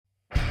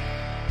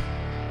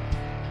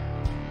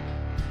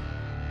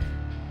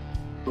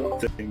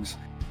things.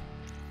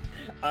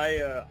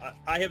 I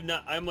have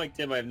not. I'm like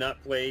Tim. I have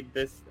not played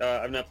this.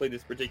 I've not played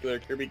this particular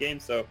Kirby game,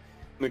 so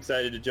I'm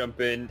excited to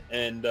jump in.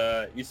 And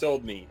you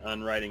sold me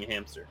on riding a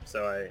hamster,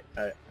 so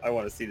I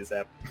want to see this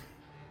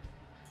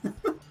happen.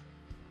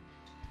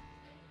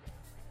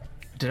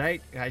 Did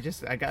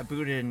I got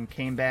booted and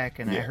came back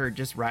and I heard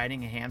just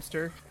riding a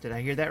hamster. Did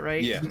I hear that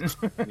right? Yeah.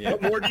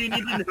 What more do you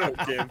need to know,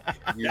 Tim?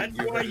 That's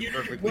why you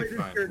perfectly play this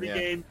fine, Kirby yeah.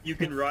 game. You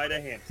can ride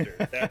a hamster.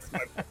 That's my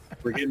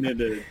We're getting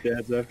into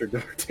Dad's After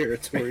Dark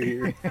territory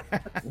here.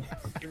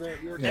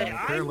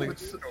 Yeah, apparently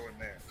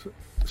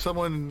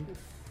someone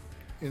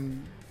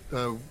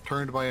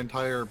turned my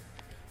entire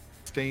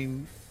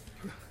Stain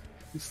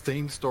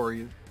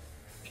story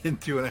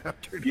into an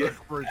After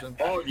Dark version.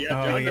 Oh yeah.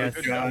 Oh, John did a yes,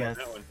 good job on yes.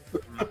 that one.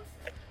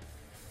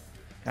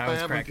 I I was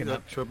haven't cracking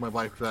up. showed my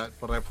life for that,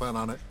 but I plan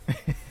on it.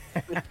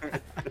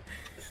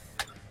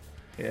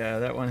 Yeah,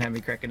 that one had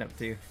me cracking up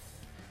too.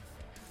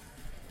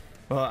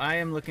 Well, I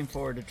am looking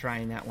forward to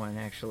trying that one.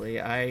 Actually,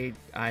 I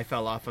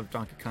fell off of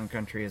Donkey Kong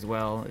Country as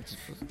well.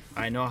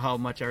 I know how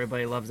much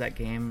everybody loves that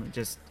game.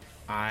 Just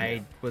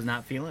I was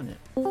not feeling it.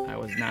 I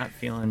was not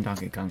feeling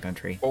Donkey Kong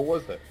Country. What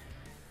was it?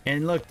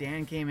 And look,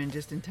 Dan came in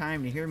just in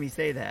time to hear me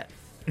say that.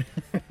 Yeah,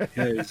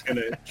 it's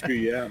gonna chew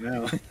you out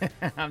now.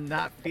 I'm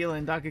not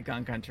feeling Donkey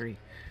Kong Country.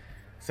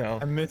 So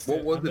I missed What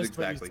it. was I it missed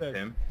what you exactly, said.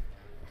 Tim?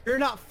 You're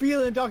not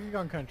feeling Donkey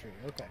Kong Country.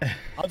 Okay.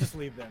 I'll just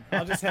leave then.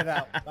 I'll just head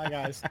out. Bye,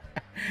 guys.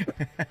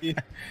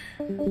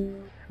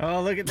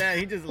 oh, look at that.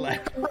 He just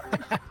left.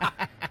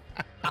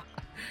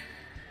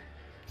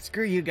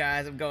 Screw you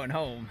guys. I'm going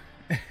home.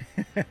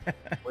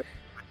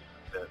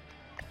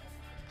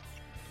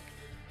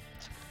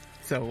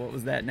 So what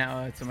was that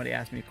now? Somebody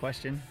asked me a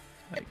question.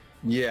 Like,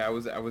 Yeah, I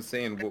was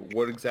saying,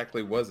 what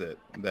exactly was it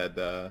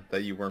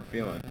that you weren't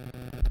feeling?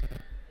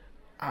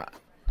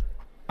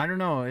 I don't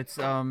know. It's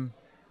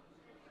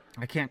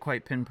I can't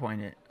quite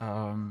pinpoint it.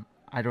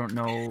 I don't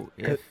know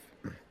if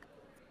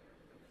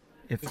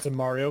It's a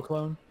Mario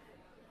clone.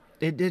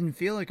 it didn't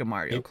feel like a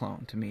Mario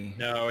clone to me.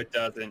 No, it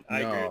doesn't. I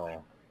agree. With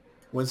No.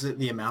 Was it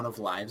the amount of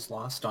lives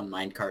lost on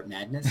Minecart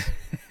Madness?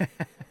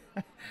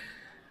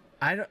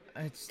 I don't.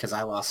 It's, Because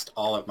I lost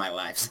all of my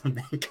lives on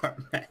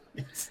Minecart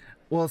Madness.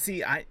 well,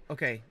 see,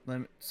 okay. Let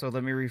me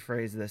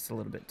rephrase this a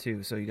little bit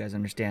too, so you guys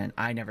understand.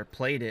 I never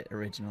played it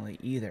originally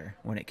either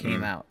when it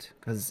came out,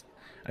 because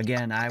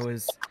again, I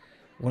was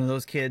one of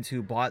those kids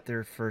who bought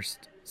their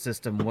first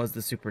system was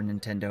the Super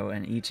Nintendo,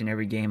 and each and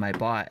every game I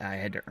bought, I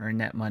had to earn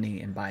that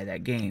money and buy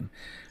that game.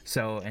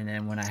 So, and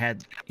then when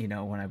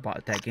I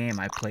bought that game,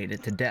 I played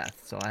it to death.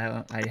 So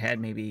I had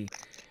maybe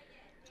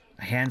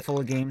a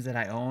handful of games that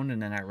I owned,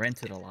 and then I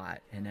rented a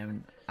lot. And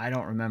then I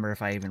don't remember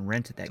if I even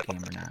rented that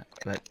game or not.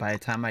 But by the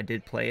time I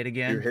did play it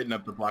again, You're hitting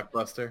up the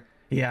Blockbuster?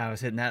 yeah, I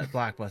was hitting that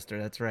Blockbuster.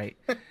 That's right.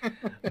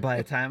 By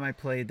the time I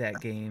played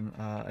that game,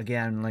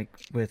 again, like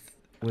with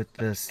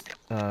this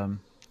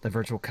the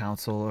Virtual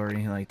Console or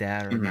anything like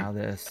that, or now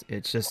this,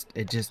 it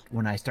just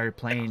when I started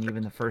playing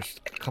even the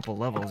first couple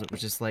levels, it was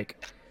just like,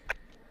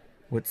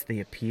 what's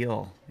the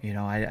appeal?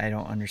 I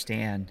don't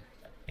understand,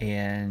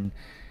 and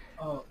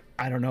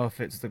I don't know if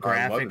it's the graphics.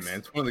 I love it, man.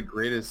 It's one of the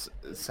greatest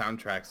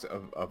soundtracks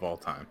of all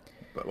time,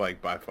 but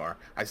like by far.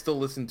 I still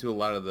listen to a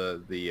lot of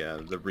the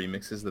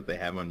remixes that they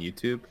have on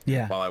YouTube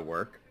while I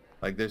work.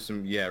 Like there's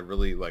some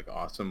really like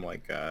awesome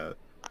like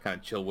kind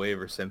of chill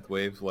wave or synth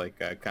wave like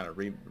kind of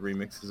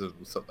remixes of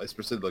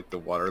especially like the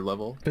water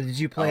level. But did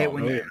you play it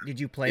when man. did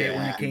you play it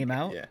when it came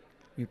out? Yeah.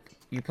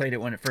 You played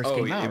it when it first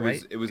came out,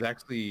 right? It was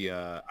actually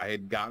I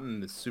had gotten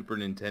the Super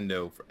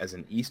Nintendo as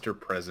an Easter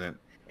present,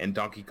 and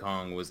Donkey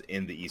Kong was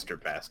in the Easter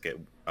basket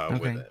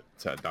with it.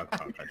 So Donkey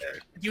Kong Country.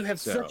 You have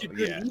So, such a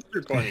good yeah.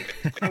 Easter bunny.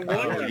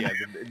 Oh yeah,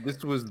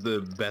 this was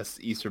the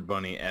best Easter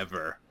bunny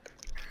ever.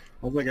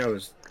 I was like I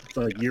was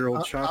like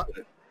year-old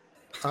chocolate.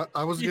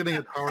 I was getting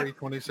Atari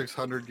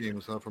 2600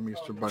 games from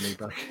Easter Bunny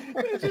back.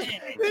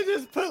 They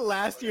just put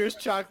last year's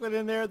chocolate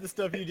in there, the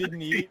stuff you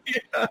didn't eat.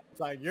 It's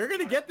like, you're going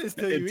to get this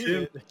till you eat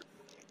it.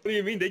 What do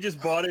you mean? They just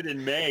bought it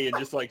in May and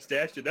just like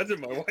stashed it. That's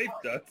what my wife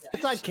does.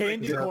 It's like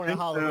candy corn at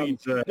Halloween.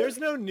 There's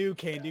no new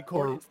candy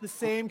corn. It's the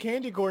same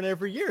candy corn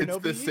every year. It's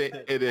Nobody the same. eats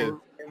it. It is.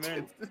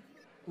 Amen.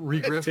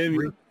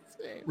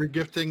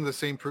 Regifting the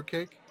same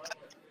fruitcake?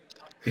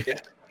 Yeah.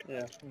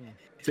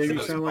 Tim, you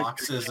Those sound like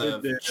boxes you're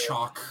of good,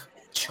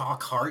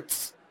 chalk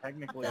hearts,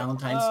 Technically.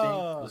 Valentine's Day.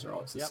 Oh, Those are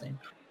always the yep. same.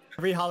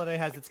 Every holiday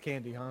has its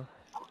candy, huh?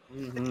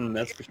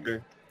 That's for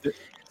sure.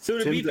 So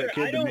to Tim's be fair, that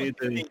kid I that don't made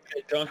the- think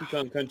that Donkey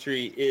Kong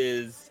Country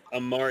is a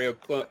Mario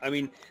clone. I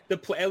mean,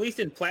 at least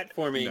in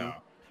platforming, No.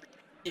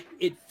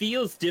 it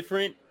feels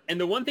different. And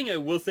the one thing I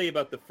will say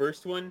about the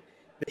first one,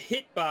 the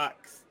hitbox,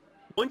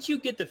 once you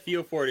get the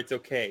feel for it, it's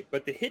okay.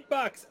 But the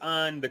hitbox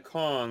on the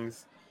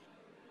Kongs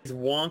is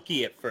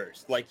wonky at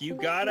first. Like you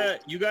gotta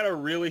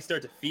really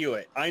start to feel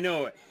it. I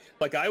know,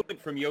 like I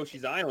went from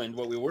Yoshi's Island,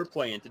 what we were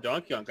playing, to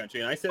Donkey Kong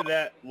Country, and I said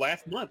that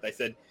last month. I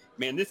said,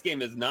 man, this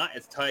game is not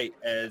as tight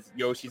as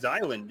Yoshi's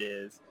Island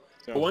is.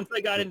 But once I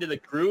got into the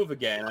groove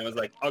again, I was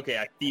like, okay,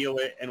 I feel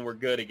it, and we're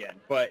good again.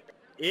 But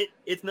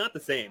it's not the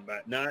same,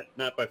 but not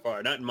by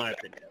far, not in my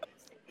opinion. At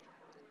least.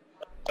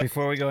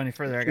 Before we go any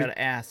further, I gotta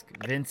ask,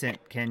 Vincent,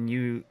 can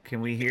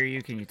we hear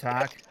you? Can you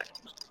talk?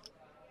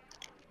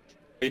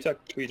 Who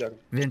you talking?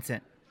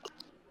 Vincent.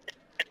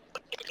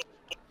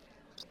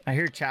 I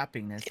hear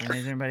choppiness. And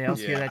does anybody else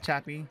hear that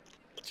choppy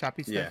stuff?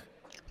 Yeah.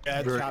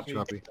 Yeah, Very choppy.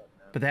 choppy.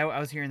 But I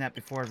was hearing that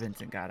before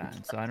Vincent got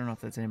on, so I don't know if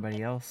that's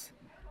anybody else.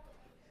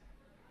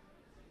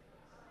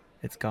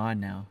 It's gone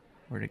now.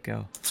 Where'd it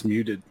go? It's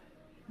muted.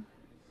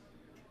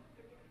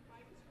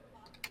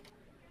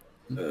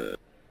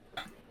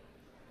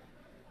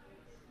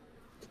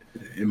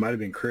 It might have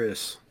been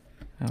Chris.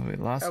 Oh, we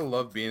lost. I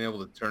love being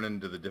able to turn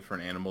into the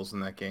different animals in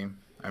that game.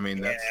 I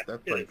mean, that's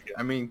like,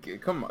 I mean,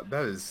 come on,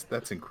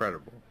 that's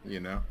incredible, you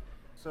know?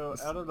 So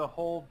out of the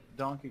whole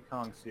Donkey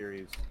Kong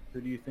series,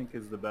 who do you think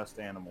is the best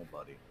animal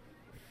buddy?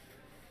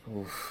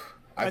 Oof.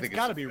 It's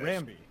got to be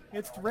Rambi.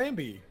 It's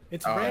Rambi.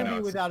 It's Oh, Rambi no,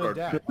 it's without a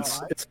Scorpion.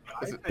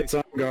 doubt. It's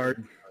on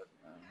guard.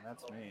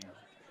 That's me.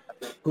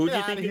 Who do Get you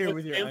out think of here is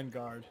with the your champ? end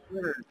guard.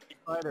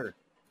 Spider.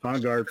 On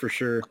guard for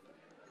sure.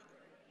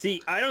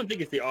 See, I don't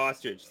think it's the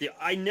ostrich. See,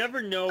 I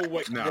never know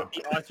what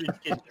the ostrich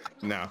can.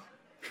 No.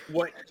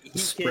 What he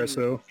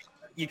Espresso.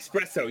 can.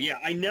 Espresso. Yeah,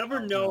 I never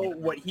know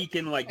what he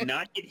can like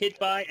not get hit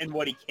by and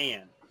what he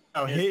can.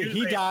 Oh, And as soon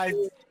he as I- dies.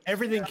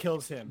 Everything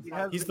kills him.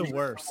 He's the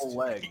worst.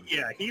 Leg.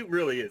 Yeah, he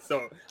really is.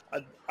 So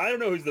I don't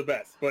know who's the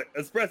best, but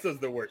Espresso's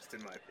the worst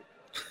in my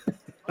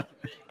opinion.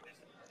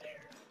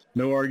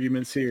 No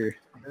arguments here.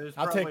 There's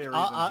I'll probably take. a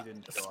reason he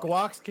didn't show up.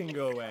 Squawks can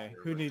go away.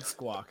 Who needs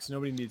Squawks?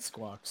 Nobody needs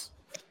Squawks.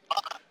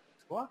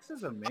 Squawks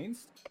is a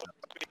mainstay.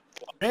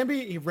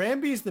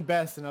 Rambi's the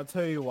best, and I'll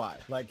tell you why.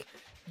 Like,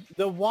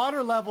 the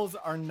water levels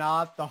are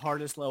not the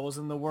hardest levels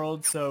in the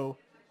world, so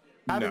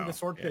having No, the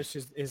sword yeah. fish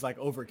is like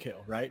overkill,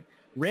 right?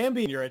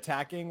 Rambi, you're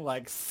attacking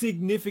like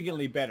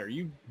significantly better.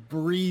 You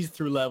breeze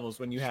through levels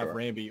when you have Sure.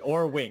 Rambi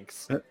or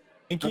Winks.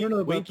 I don't know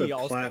about Winky the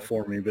also.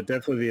 platforming, but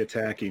definitely the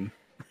attacking.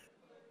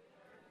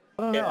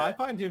 I don't know. Yeah. I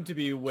find him to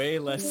be way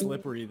less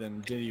slippery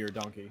than Diddy or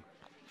Donkey.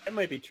 That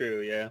might be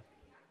true. Yeah.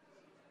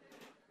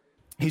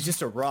 He's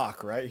just a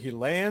rock, right? He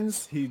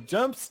lands, he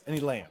jumps, and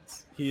he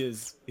lands.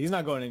 He's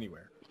not going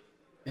anywhere.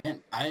 Man,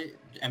 I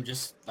am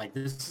just like,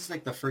 this is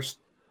like the first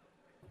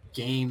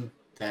game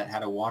that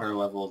had a water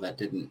level that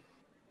didn't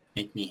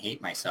make me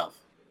hate myself.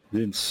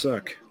 Didn't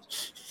suck.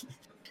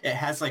 It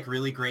has like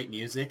really great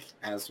music,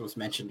 as was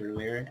mentioned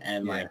earlier,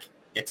 and Yeah. like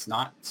it's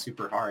not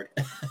super hard.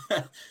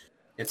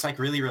 It's like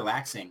really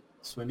relaxing.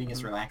 Swimming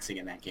is relaxing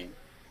in that game.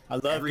 I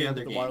love Every getting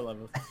other with the game. water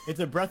levels. It's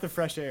a breath of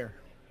fresh air.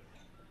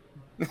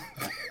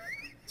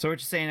 So what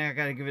you're saying, I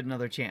gotta give it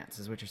another chance,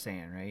 is what you're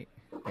saying, right?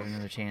 Give it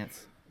another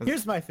chance.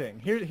 Here's my thing.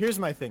 Here's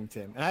my thing,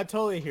 Tim, and I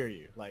totally hear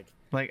you. Like,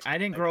 I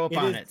didn't grow up it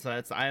on is- it, so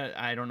that's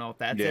I don't know if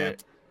that's Yeah.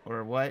 it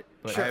or what.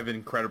 But I have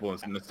incredible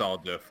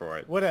nostalgia for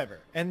it. whatever.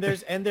 And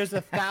there's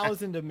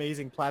 1,000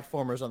 amazing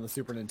platformers on the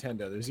Super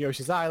Nintendo. There's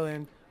Yoshi's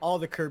Island, all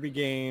the Kirby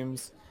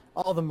games,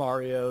 all the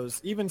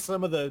Marios, even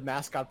some of the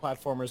mascot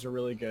platformers are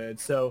really good.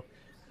 So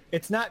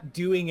it's not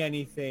doing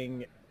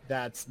anything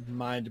that's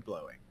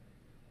mind-blowing.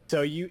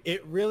 So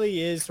it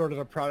really is sort of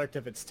a product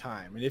of its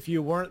time. And if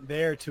you weren't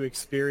there to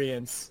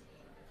experience,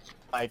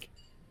 like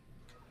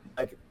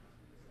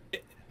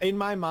in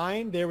my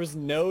mind, there was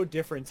no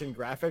difference in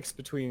graphics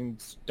between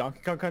Donkey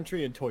Kong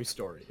Country and Toy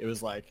Story. It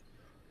was like,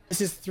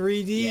 this is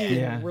 3D.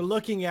 Yeah. And we're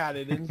looking at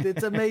it, and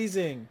it's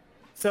amazing.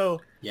 So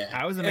Yeah.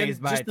 I was and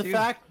amazed by just it the too.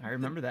 fact- I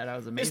remember that. I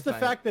was amazed just the by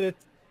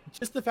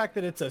fact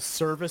that it's a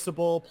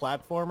serviceable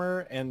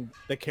platformer, and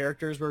the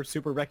characters were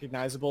super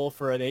recognizable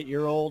for an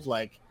 8-year-old,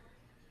 like,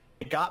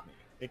 it got me.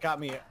 It got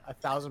me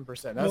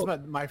 1,000%. That was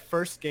my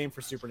first game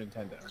for Super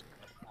Nintendo. it.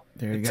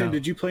 There you Tim, go.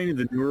 did you play any of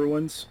the newer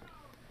ones?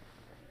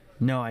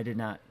 No, I did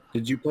not.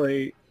 Did you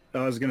play?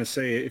 I was gonna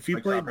say if you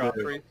Like played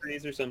Tropical the,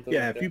 Freeze or something.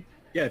 yeah, like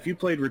if you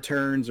played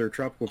Returns or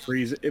Tropical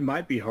Freeze, it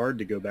might be hard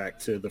to go back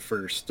to the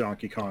first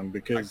Donkey Kong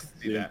because I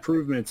can see the that.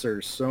 improvements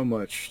are so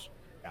much.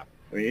 Yeah.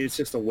 I mean, it's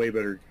just a way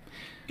better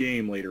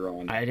game later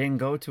on. I didn't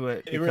go to it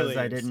It because really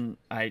I is. didn't.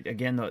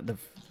 Again, the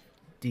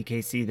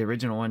DKC, the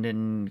original one,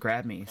 didn't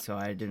grab me, so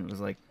I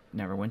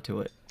never went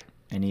to it.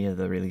 Any of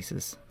the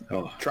releases.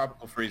 Oh,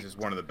 Tropical Freeze is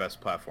one of the best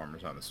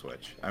platformers on the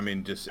Switch. I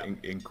mean, just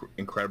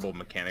incredible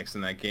mechanics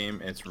in that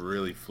game. It's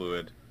really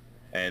fluid,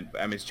 and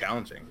I mean, it's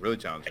challenging, really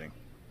challenging.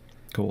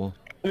 Cool.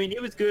 I mean,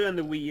 it was good on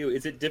the Wii U.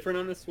 Is it different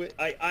on the Switch?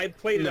 I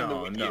played it on the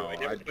No, Wii no, U. I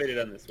never I- played it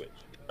on the Switch.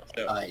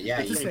 So, Yeah,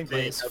 It's you the same can play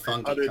thing. as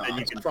Funky Other than Kong.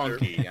 you can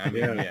Funky, I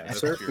mean, yeah, yeah, that's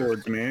true.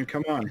 surfboards, man.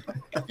 Come on.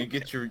 You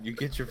get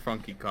your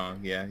Funky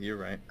Kong. Yeah, you're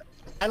right.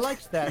 I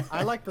liked that.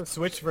 I like the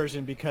Switch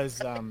version because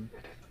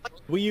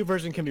Wii U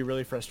version can be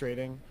really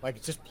frustrating. Like,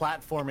 it's just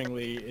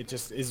platformingly, it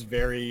just is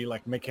very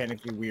like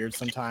mechanically weird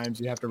sometimes.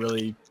 You have to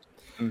really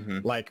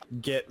like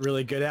get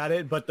really good at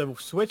it. But the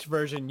Switch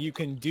version, you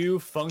can do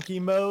funky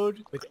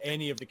mode with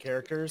any of the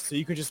characters, so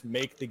you can just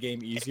make the game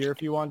easier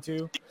if you want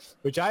to,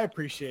 which I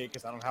appreciate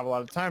because I don't have a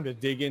lot of time to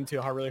dig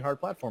into really hard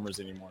platformers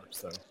anymore.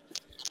 So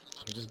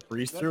I can just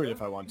breeze through it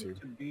if I want to.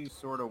 To be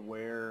sort of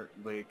where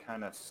they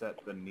kind of set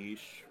the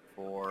niche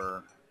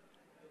for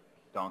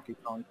Donkey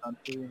Kong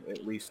Country,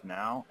 at least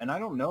now. And I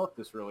don't know if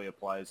this really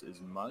applies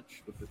as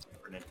much with the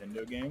Super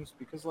Nintendo games,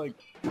 because, like,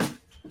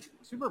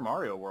 Super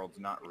Mario World's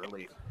not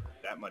really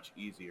that much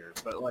easier.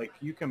 But, like,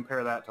 you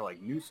compare that to,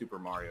 like, New Super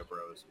Mario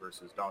Bros.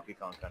 Versus Donkey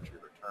Kong Country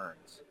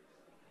Returns.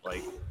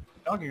 Like,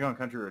 Donkey Kong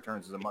Country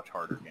Returns is a much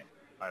harder game,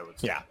 I would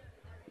say.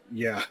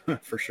 Yeah,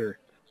 for sure.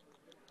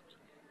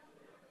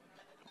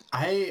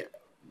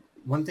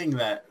 One thing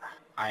that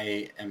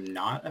I am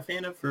not a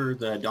fan of for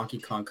the Donkey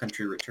Kong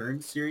Country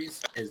Returns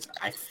series is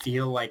I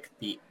feel like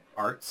the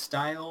art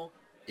style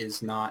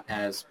is not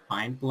as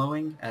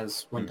mind-blowing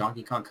as when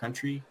Donkey Kong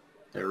Country,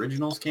 the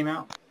originals, came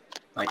out.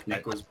 Like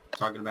Nick was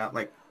talking about,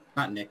 like,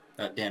 not Nick,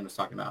 Dan was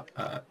talking about.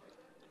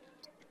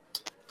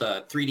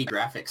 The 3D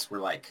graphics were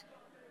like,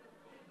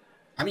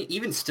 I mean,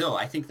 even still,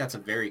 I think that's a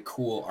very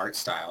cool art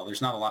style.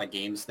 There's not a lot of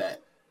games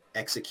that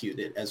execute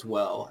it as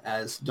well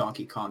as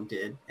Donkey Kong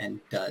did and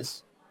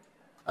does.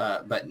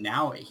 But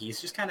now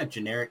he's just kind of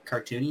generic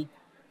cartoony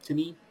to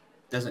me.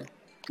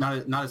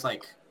 Not as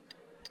like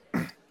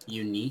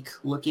unique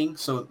looking.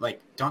 So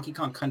like Donkey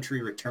Kong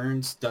Country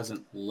Returns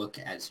doesn't look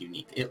as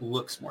unique. It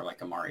looks more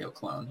like a Mario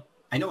clone.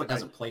 I know it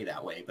doesn't play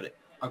that way, but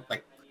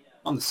like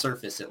on the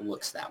surface it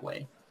looks that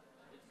way.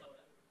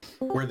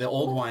 Where the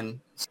old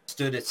one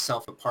stood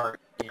itself apart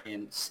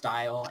in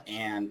style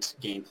and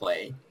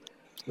gameplay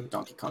with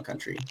Donkey Kong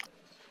Country.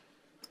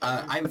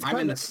 I'm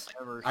in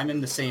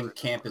the same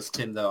camp as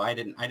Tim though. I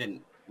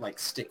didn't like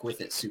stick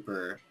with it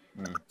super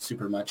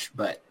much,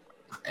 but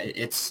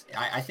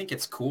I think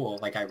it's cool.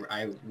 Like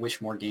I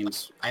wish more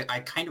games. I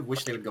kind of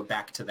wish they would go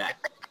back to that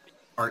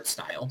art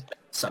style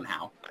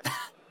somehow,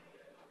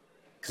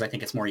 because I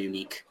think it's more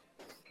unique.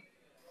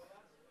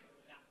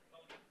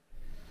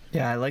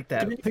 Yeah, I like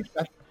that.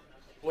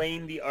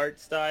 Explain the art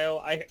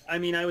style.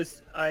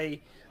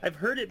 I've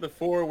heard it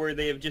before where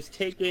they have just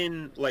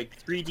taken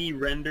like 3D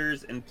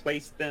renders and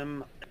placed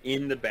them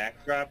in the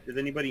backdrop. Does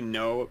anybody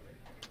know?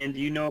 And do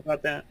you know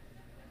about that?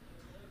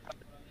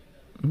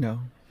 No.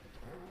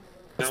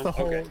 That's the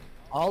whole.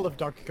 All of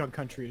Donkey Kong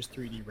Country is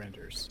 3D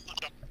renders.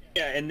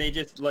 Yeah, and they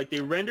just like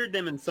they rendered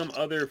them in some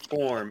other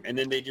form, and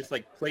then they just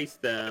like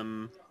placed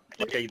them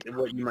like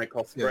what you might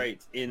call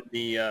sprites in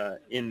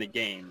the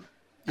game.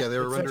 Yeah, they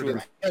were rendered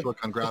in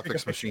Silicon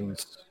Graphics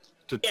machines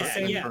to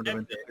turn them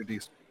into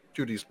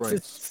 2D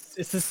sprites.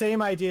 It's the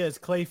same idea as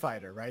Clay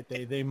Fighter, right?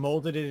 They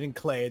molded it in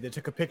clay. They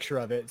took a picture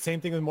of it.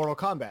 Same thing with Mortal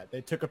Kombat. They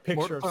took a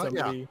picture of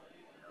somebody. Yeah,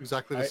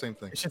 exactly the same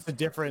thing. It's just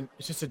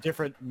a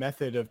different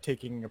method of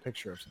taking a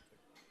picture of something.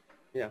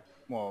 Yeah.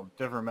 Well,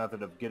 different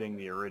method of getting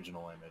the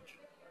original image.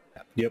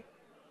 Yep.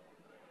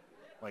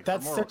 Like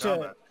That's for Mortal such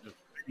Kombat, just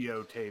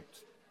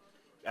videotaped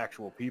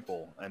actual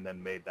people and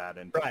then made that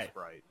into a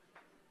sprite.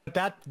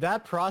 But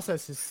that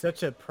process is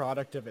such a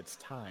product of its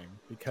time,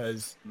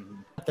 because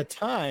at the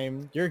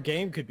time your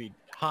game could be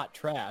hot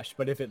trash,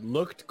 but if it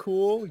looked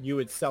cool, you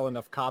would sell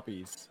enough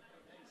copies.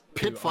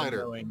 Pit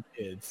Fighter.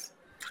 Kids.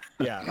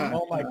 Yeah.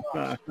 Oh my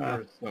gosh.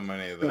 There's so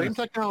many of those. Same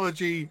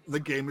technology. The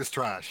game is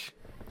trash.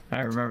 I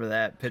remember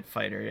that Pit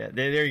Fighter. Yeah,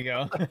 there you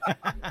go.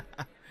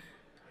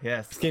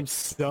 Yes. This game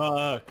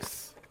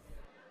sucks,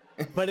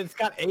 but it's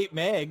got 8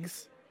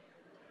 megs.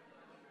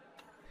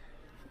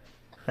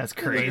 That's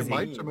crazy.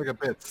 Megabytes or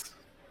megabits?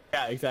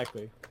 Yeah,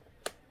 exactly.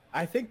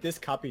 I think this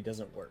copy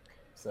doesn't work,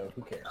 so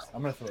who cares?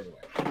 I'm gonna throw it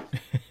away.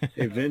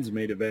 Hey, Vin's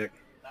made it back.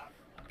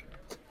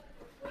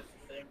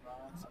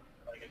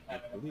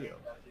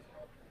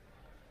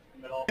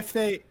 If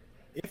they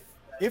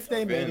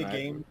made a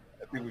game,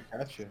 I think we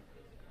got you.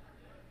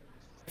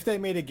 if they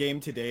made a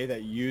game today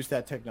that used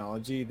that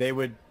technology, it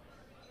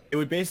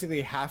would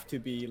basically have to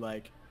be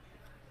like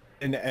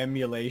an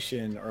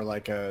emulation or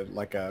like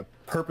a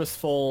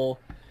purposeful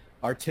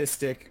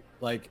artistic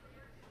like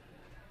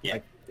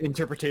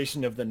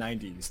interpretation of the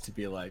 90s to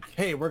be like,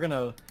 hey, we're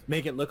gonna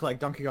make it look like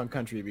Donkey Kong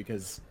Country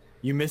because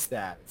you missed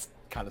that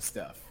kind of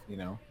stuff, you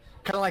know?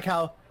 Kind of like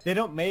how they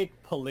don't make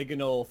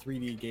polygonal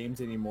 3D games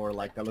anymore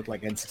like that look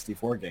like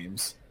N64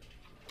 games.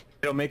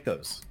 They don't make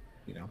those,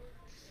 you know?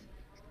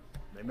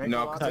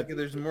 No, because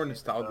there's more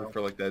nostalgia for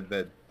like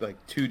that like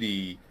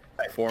 2D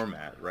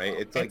format, right?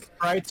 It's like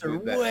sprites are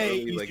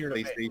way early, like easier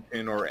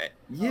PlayStation or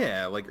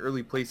like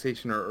early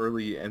PlayStation or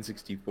early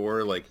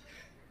N64. Like,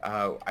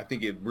 I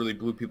think it really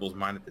blew people's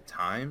mind at the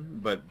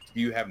time. But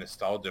do you have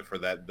nostalgia for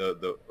that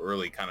the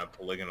early kind of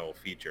polygonal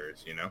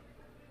features? You know.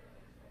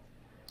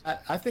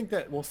 I think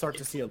that we'll start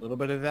to see a little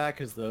bit of that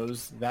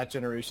because that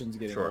generation's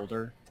getting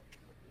older.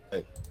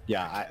 But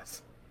yeah,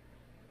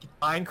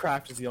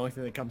 Minecraft is the only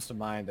thing that comes to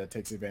mind that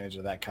takes advantage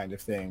of that kind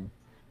of thing.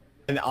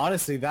 And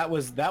honestly, that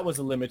was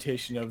a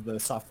limitation of the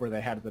software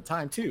they had at the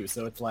time too.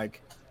 So it's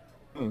like,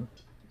 And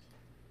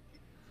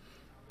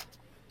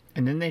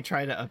then they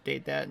try to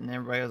update that, and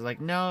everybody was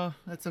like, "No,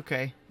 that's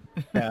okay."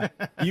 Yeah,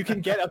 you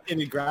can get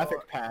updated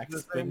graphic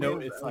packs, but no,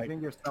 it's like I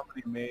think if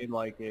somebody made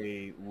like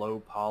a low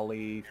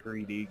poly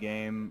 3D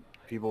game,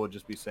 people would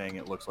just be saying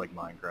it looks like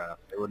Minecraft.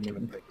 They wouldn't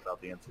even think about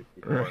the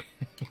N64.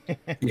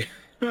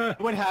 It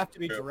would have to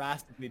be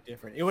drastically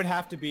different. It would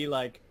have to be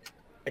like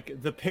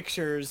the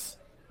pictures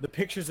the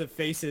pictures of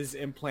faces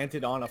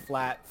implanted on a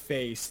flat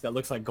face that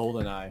looks like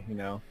GoldenEye, you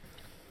know?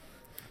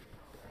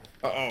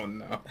 Oh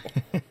no.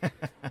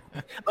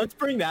 Let's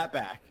bring that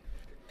back.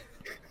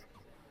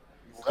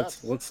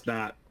 Let's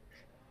not.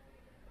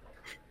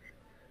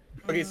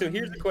 Okay, so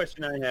here's the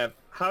question I have.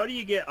 How do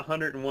you get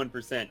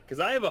 101%? Because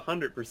I have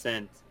 100%,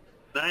 and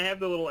I have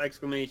the little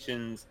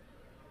exclamations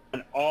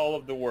on all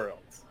of the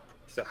worlds.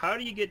 So how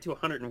do you get to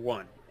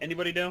 101?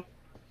 Anybody know?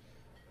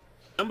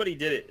 Somebody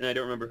did it, and I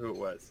don't remember who it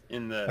was.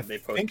 They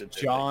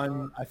posted.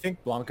 I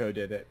think Blanco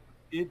did it.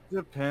 It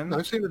depends.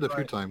 I've seen it a few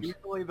but times.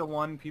 Usually the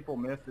one people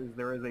miss is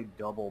there is a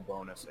double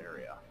bonus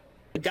area.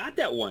 I got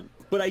that one,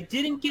 but I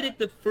didn't get it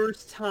the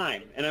first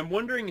time, and I'm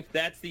wondering if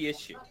that's the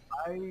issue.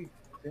 I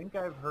think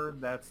I've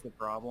heard that's the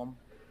problem.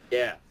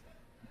 Yeah.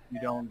 You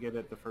don't get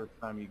it the first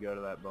time you go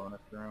to that bonus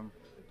room.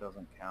 It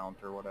doesn't count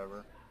or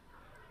whatever.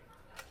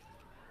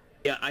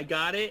 Yeah, I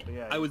got it.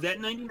 Yeah, I was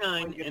at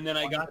 99, and then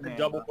I got the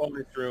double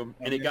bonus room,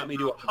 and it got me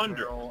to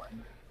 100.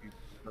 And you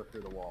go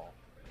through the wall.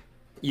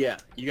 Yeah,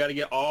 you got to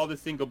get all the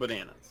single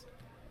bananas.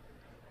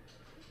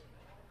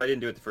 I didn't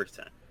do it the first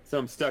time, so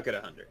I'm stuck at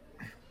 100.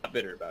 Not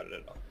bitter about it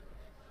at all.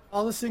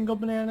 All the single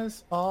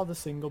bananas. All the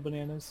single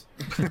bananas.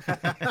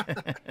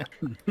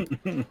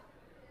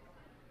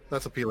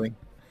 That's appealing.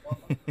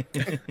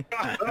 Bad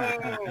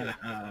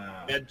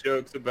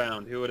jokes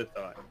abound. Who would have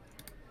thought?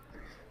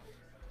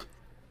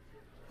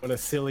 What a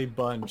silly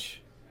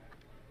bunch.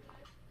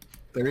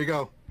 There you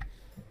go.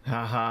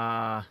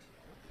 Haha.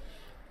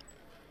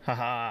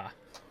 Haha.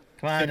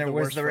 Come on, Save the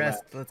where's worst the for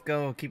rest? last. Let's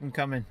go. Keep them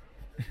coming.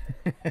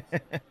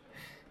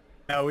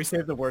 No, we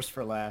saved the worst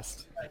for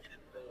last.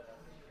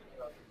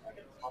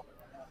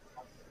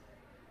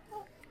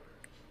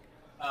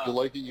 You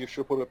like it? You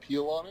should put a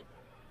peel on it.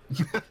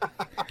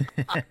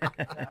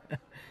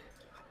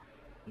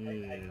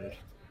 Yeah.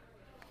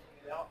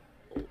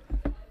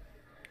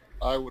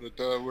 I would have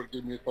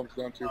given me a thumbs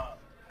down too.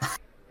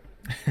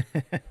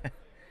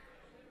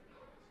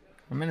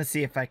 I'm gonna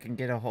see if I can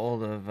get a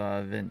hold of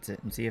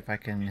Vincent and see if I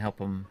can help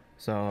him.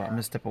 So I'm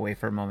gonna step away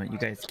for a moment. You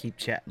guys keep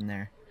chatting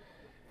there.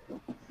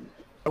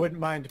 I wouldn't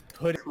mind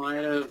putting.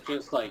 Might have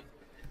just like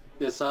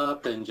this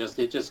up and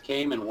it just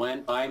came and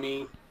went by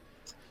me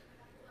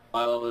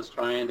while I was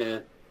trying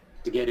to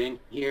get in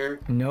here.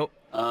 Nope.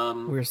 We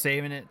Um, were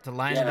saving it to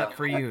line it up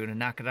for you to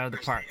knock it out of the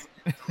park.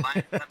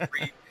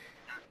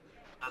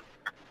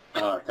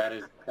 that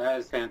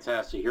is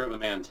fantastic. You're the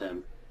man,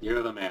 Tim.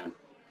 You're the man.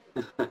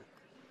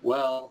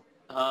 Well,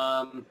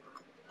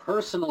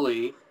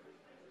 personally,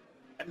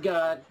 I've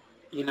got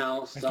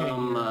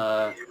some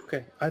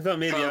Okay, I thought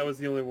maybe I was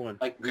the only one.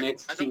 like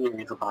mixed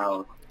feelings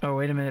about Oh,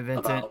 wait a minute,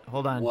 Vincent. about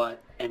Hold on.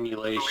 what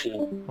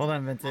emulation. Hold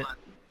on, Vincent.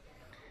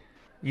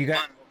 You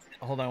got.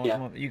 Hold on one Yeah.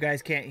 moment. You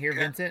guys can't hear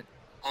Vincent?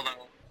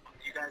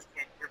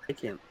 I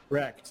can't.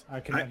 Wrecked. I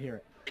cannot hear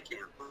it.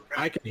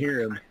 I can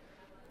hear him.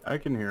 I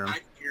can hear him.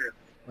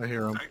 I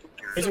hear him.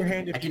 Raise your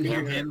hand I if can you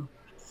hear him,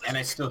 and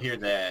I still hear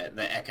the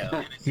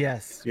echo.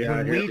 Yes. Yeah, I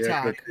when hear we the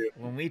echo talk, too.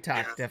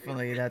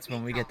 definitely that's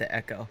when we get the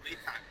echo.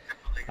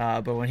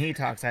 But when he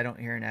talks, I don't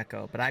hear an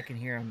echo, but I can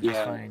hear him just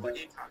Yeah. fine.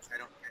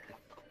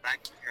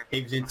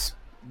 Hey Vince,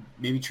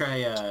 maybe try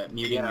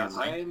muting Yeah, your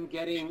I mic. am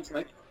getting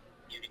like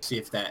See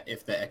if the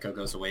echo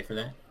goes away for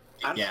that.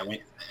 I- Yeah,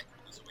 wait.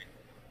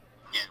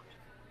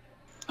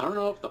 I don't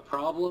know if the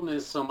problem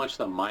is so much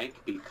the mic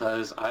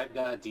because I've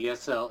got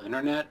DSL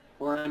internet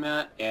where I'm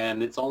at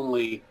and it's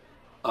only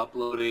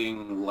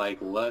uploading like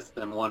less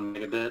than 1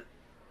 megabit.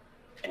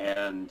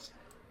 And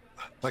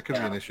That could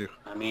be an issue.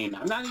 I mean,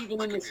 I'm not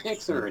even in the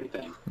sticks or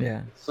anything.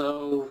 Yeah.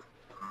 So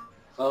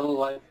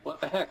like, what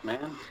the heck,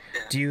 man?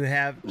 Do you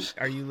have?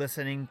 Are you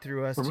listening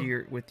through us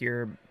to with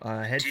your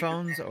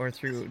headphones or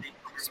through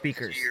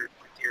speakers?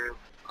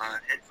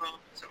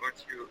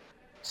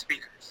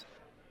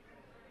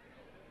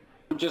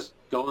 I'm just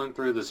going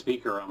through the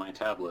speaker on my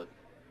tablet.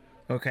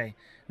 Okay,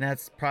 and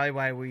that's probably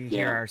why we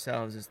hear Yeah.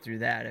 ourselves is through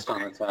that. It's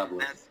on the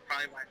tablet.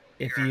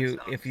 If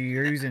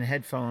you're using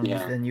headphones,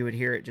 Yeah. then you would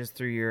hear it just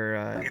through your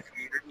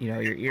your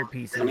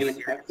earpieces. I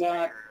mean, I've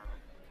got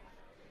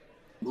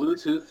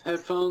Bluetooth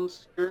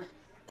headphones here.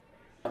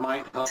 I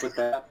might help with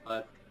that,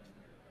 but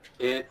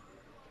it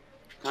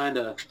kind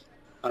of,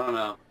 I don't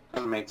know,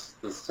 kind of makes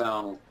the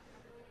sound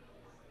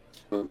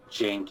go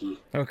janky.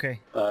 Okay.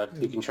 But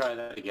you can try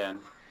that again.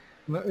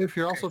 If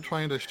you're also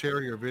trying to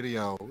share your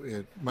video,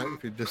 it might,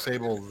 if you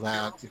disable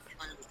that,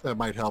 that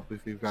might help.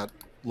 If you've got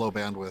low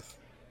bandwidth,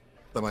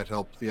 that might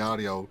help the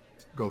audio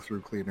go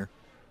through cleaner.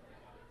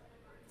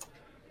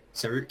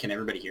 So can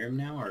everybody hear him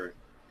now, or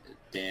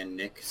Dan,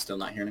 Nick still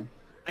not hearing him?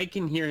 I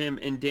can hear him,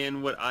 and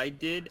Dan, what I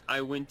did,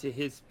 I went to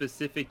his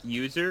specific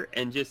user,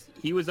 and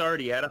he was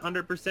already at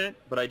 100%,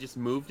 but I just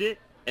moved it,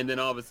 and then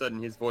all of a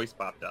sudden his voice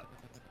popped up.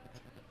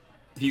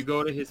 If you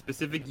go to his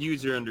specific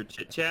user under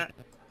Chit Chat,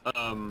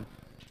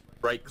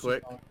 right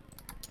click,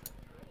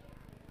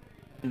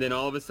 and then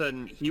all of a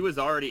sudden he was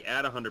already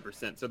at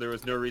 100%, so there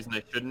was no reason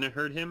I shouldn't have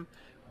heard him,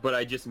 but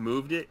I just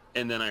moved it,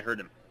 and then I heard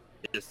him.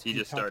 He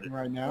just started.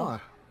 Right now.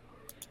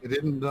 I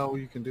didn't know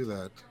you can do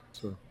that.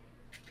 So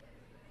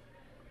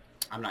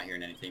I'm not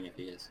hearing anything if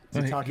he is.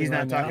 Is he talking He's not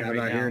right now? talking I'm right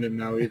not now. hearing him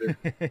now either.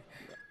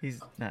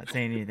 He's not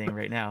saying anything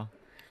right now.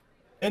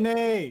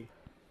 NA!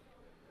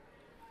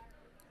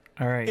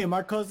 All right. Hey,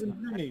 my cousin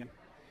Vinny.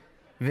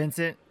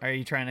 Vincent, are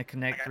you trying to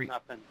connect?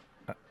 Nothing.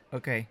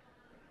 Okay.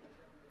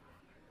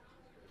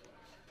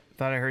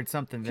 Thought I heard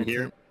something, Can you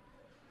hear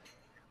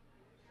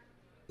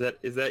Vincent.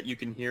 Is that you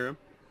can hear him?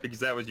 Because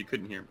that was you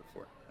couldn't hear him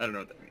before. I don't know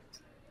what that means.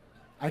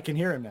 I can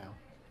hear him now.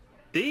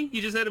 See?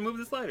 You just had to move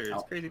the slider. It's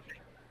Oh. crazy.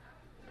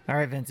 All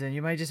right, Vincent,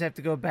 you might just have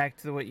to go back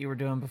to what you were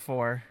doing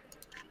before.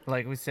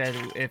 Like we said,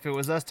 if it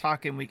was us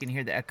talking, we can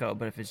hear the echo,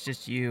 but if it's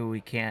just you,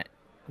 we can't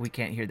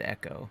hear the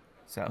echo.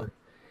 So,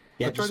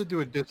 I tried to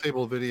do a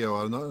disabled video.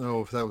 I don't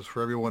know if that was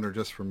for everyone or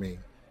just for me.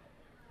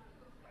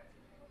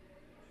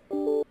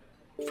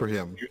 For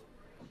him.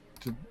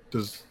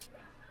 Does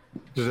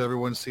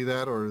everyone see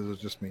that, or is it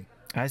just me?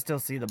 I still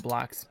see the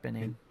block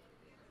spinning.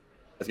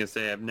 I was gonna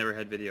say I've never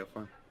had video for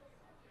him.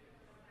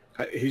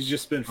 He's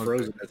just been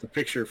frozen as a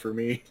picture for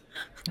me.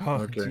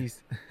 Oh, Okay.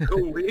 jeez.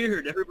 So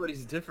weird.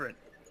 Everybody's different.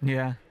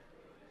 Yeah.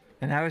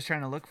 And I was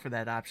trying to look for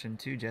that option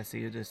too,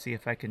 Jesse, to see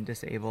if I can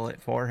disable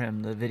it for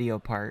him, the video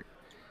part.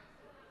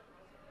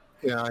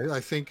 Yeah, I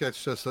think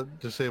that's just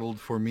disabled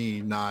for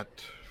me, not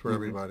for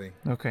everybody.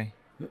 Okay.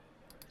 Yeah,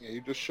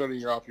 you're just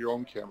shutting off your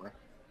own camera.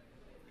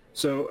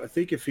 So I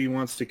think if he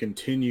wants to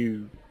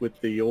continue with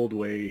the old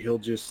way, he'll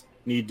just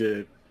need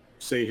to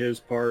say his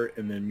part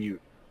and then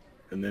mute,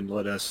 and then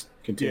let us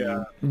continue.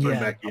 Yeah. Put Yeah.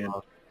 back in.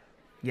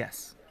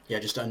 Yes. Yeah,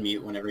 just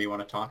unmute whenever you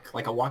want to talk,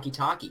 like a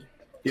walkie-talkie.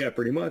 Yeah,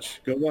 pretty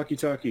much. Go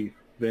walkie-talkie,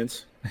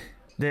 Vince.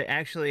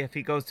 Actually, if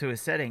he goes to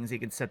his settings, he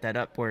can set that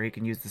up where he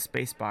can use the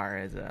space bar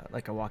as a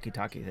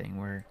walkie-talkie thing.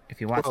 Where if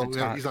he wants Well, to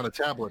yeah, talk. he's on a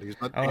tablet. He's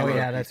not. Oh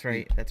yeah, that's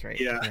right. That's right.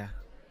 Yeah.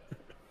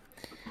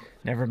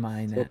 Never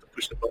mind We'll that. have to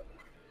push the button.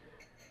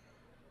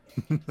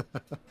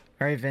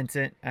 All right,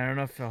 Vincent. I don't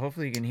know if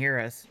hopefully you can hear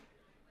us.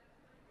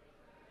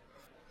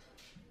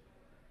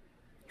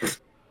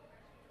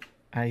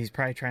 He's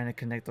probably trying to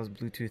connect those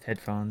Bluetooth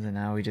headphones, and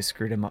now we just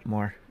screwed him up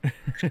more.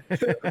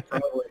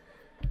 Probably.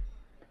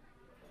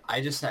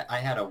 I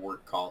had a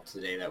work call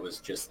today that was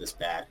just this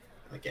bad.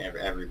 Like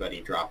everybody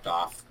dropped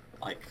off.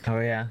 Like Oh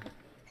yeah.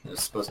 it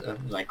was supposed to,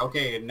 like,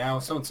 okay, now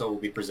so and so will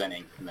be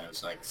presenting, and then it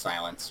was like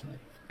silence. I'm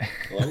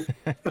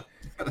like,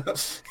 hello.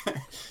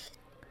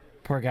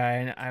 Poor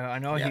guy. I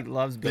know Yeah. he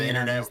loves The being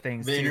on internet. these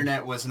things The too.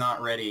 internet was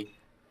not ready.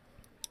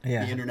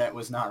 Yeah. The internet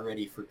was not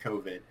ready for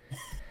COVID.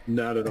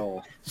 Not at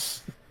all.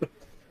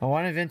 I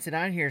wanted Vincent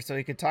on here so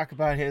he could talk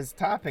about his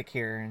topic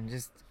here and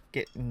just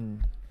get.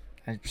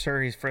 I'm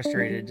sure he's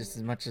frustrated just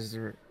as much as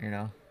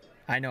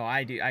I know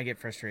I do. I get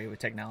frustrated with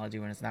technology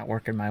when it's not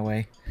working my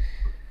way.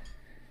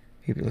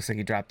 He looks like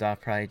he dropped off.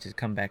 Probably just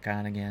come back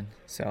on again.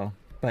 So,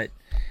 but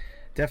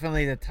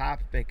definitely the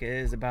topic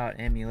is about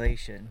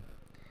emulation.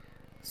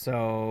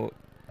 So,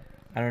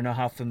 I don't know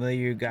how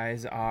familiar you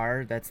guys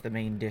are. That's the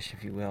main dish,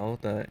 if you will.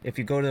 If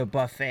you go to a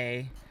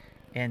buffet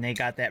and they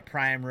got that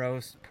prime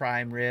roast,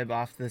 prime rib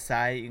off to the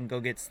side, you can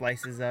go get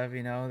slices of,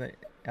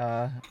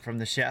 from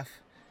the chef.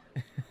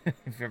 If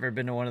you've ever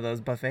been to one of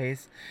those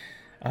buffets,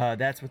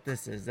 that's what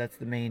this is. That's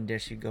the main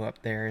dish. You go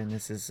up there, and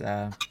this is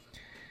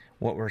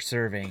what we're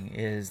serving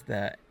is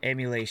the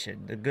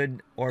emulation, the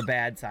good or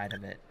bad side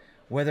of it.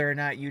 Whether or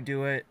not you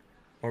do it,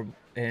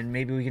 and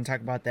maybe we can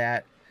talk about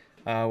that.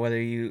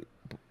 Whether you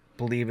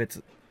believe it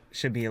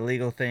should be a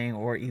legal thing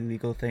or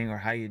illegal thing, or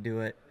how you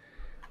do it,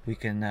 we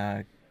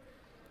can.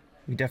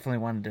 We definitely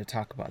wanted to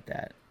talk about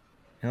that.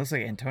 It looks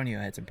like Antonio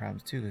had some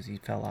problems too because he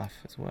fell off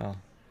as well.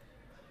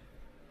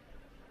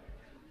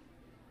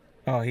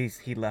 Oh,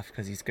 he left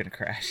because he's gonna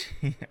crash.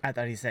 I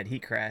thought he said he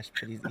crashed,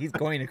 but he's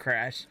going to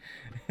crash.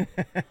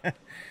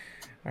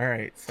 All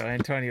right, so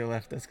Antonio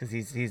left us because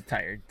he's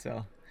tired.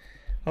 So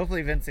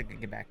hopefully Vincent can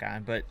get back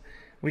on, but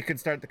we can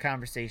start the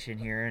conversation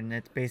here, and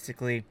it's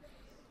basically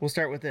we'll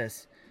start with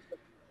this.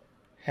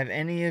 Have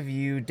any of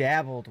you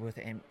dabbled with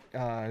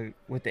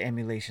the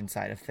emulation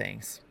side of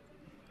things?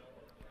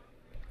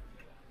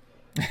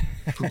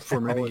 For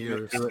many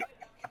years.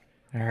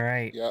 All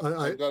right. Yeah,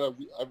 I've got a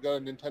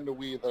Nintendo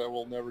Wii that I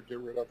will never get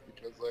rid of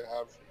because I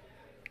have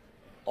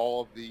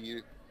all of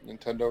the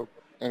Nintendo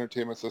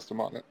Entertainment System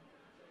on it.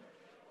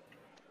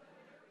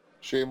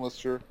 Shameless,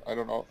 sure. I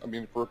don't know. I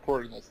mean, for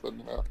recording this,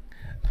 then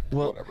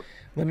well, whatever.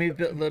 let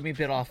me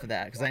bit off of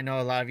that because I know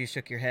a lot of you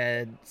shook your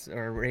heads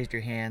or raised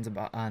your hands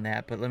on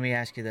that. But let me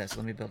ask you this.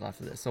 Let me build off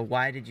of this. So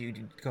why did you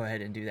go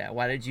ahead and do that?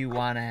 Why did you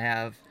want to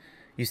have,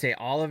 you say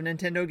all of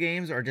Nintendo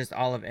games or just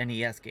all of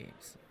NES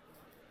games?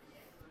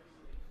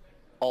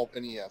 All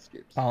NES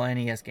games. All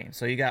NES games.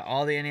 So you got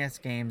all the NES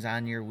games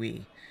on your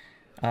Wii.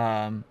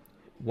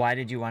 Why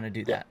did you want to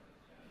do that?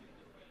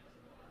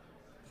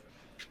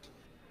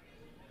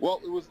 Well,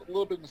 it was a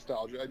little bit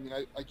nostalgia. I mean,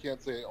 I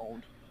can't say I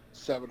owned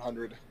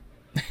 700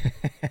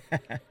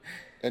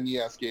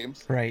 NES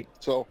games. Right.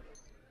 So,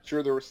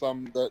 sure, there were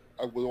some that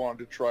I wanted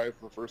to try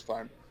for the first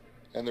time,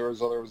 and there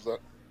was others that,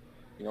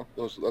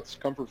 that's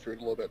comfort food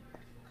a little bit.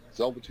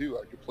 Zelda 2,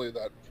 I could play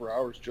that for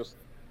hours just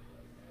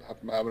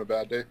having a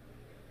bad day.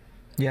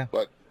 Yeah.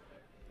 But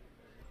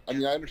I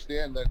mean, I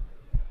understand that,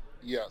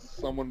 yes,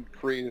 someone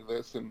created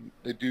this and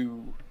they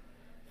do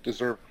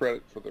deserve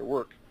credit for their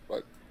work,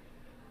 but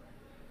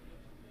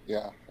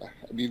yeah,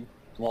 I mean,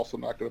 I'm also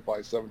not going to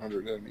buy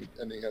 700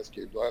 NES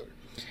games either.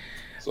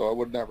 So I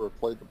would never have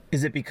played them.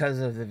 Is it because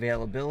of the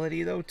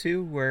availability though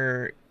too,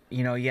 where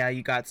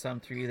you got some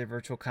through either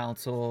Virtual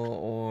Console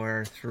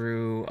or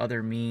through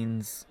other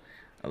means?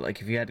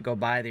 Like if you had to go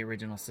buy the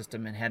original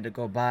system and had to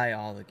go buy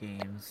all the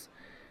games,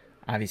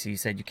 obviously you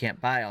said you can't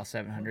buy all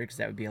 700 because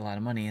that would be a lot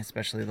of money,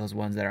 especially those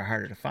ones that are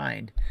harder to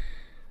find.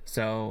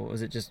 So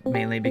was it just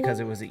mainly because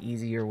it was an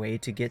easier way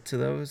to get to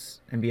those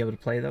and be able to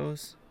play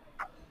those?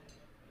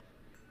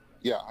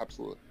 Yeah,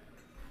 absolutely.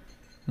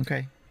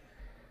 Okay,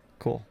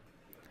 cool.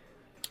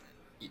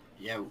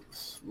 Yeah,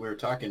 we were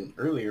talking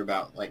earlier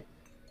about like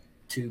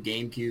 2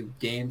 GameCube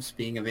games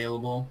being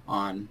available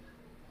on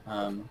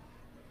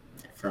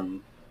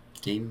from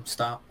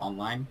GameStop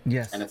online.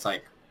 Yes. And it's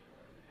like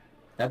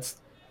that's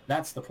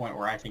the point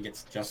where I think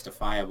it's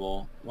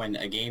justifiable when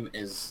a game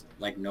is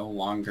like no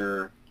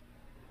longer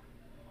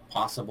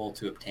possible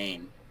to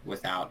obtain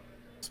without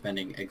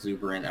spending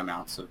exuberant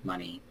amounts of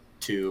money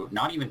to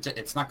not even to,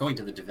 it's not going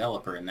to the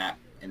developer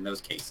in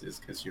those cases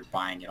because you're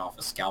buying it off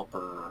a scalper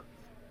or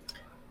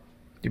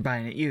you're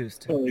buying it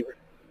used. Well,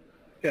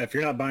 yeah, if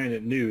you're not buying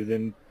it new,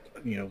 then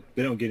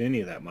they don't get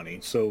any of that money.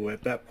 So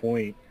at that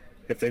point,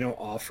 if they don't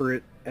offer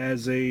it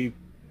as a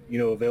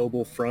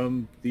available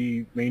from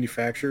the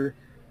manufacturer,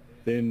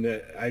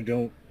 then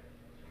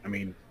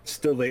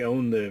still they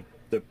own the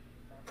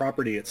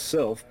property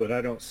itself, but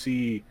I don't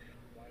see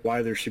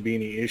why there should be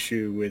any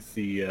issue with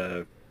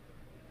the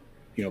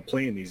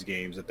playing these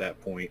games at that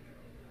point.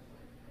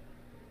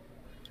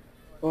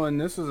 Well,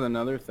 and this is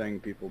another thing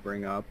people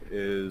bring up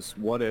is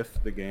what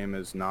if the game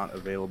is not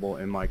available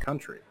in my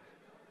country?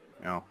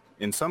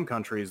 In some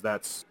countries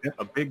that's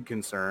a big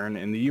concern.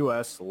 In the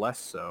U.S., less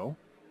so.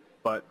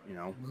 But,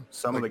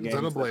 some of the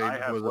games that I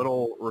have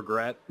little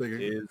regret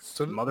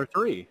is Mother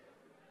 3.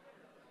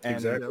 And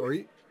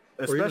exactly.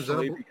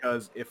 Especially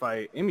because if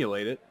I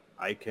emulate it,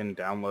 I can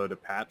download a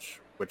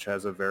patch which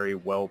has a very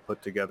well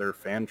put together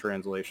fan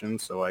translation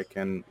so I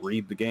can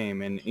read the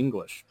game in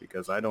English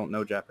because I don't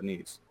know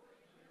Japanese.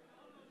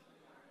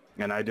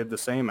 And I did the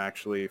same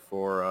actually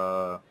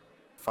for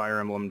Fire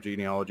Emblem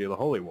Genealogy of the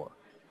Holy War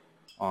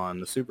on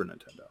the Super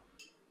Nintendo.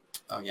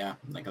 Oh yeah,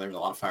 like there's a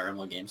lot of Fire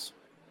Emblem games.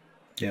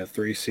 Yeah,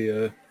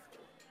 Thracia.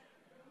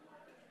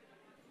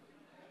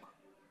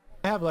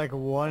 I have like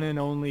one and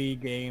only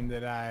game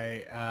that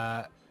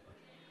I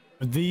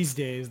these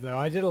days though.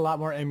 I did a lot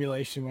more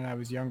emulation when I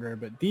was younger,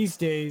 but these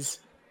days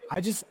I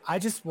just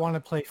want to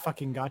play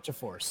fucking Gotcha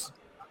Force.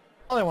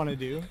 All I want to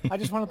do, I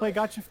just want to play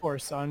Gotcha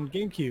Force on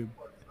GameCube.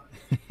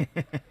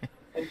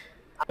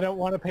 I don't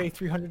want to pay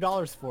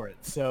 $300 for it.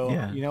 So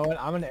Yeah. You know what?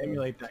 I'm gonna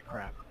emulate that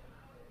crap.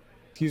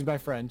 Excuse my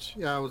French.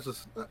 Yeah, I was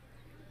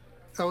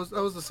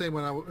the same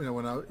when I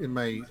in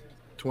my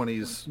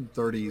 20s and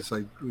 30s.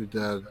 I would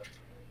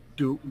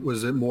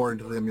was it more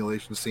into the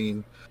emulation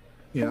scene.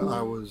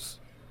 I was,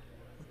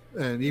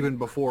 and even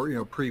before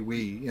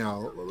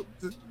pre-Wii,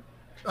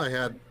 I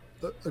had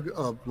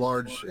a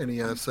large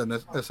NES and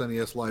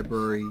SNES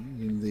library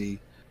in the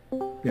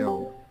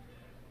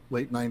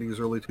late 90s,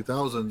 early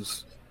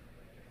 2000s,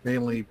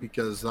 mainly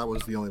because that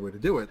was the only way to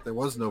do it. There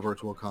was no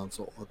virtual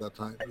console at that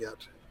time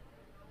yet.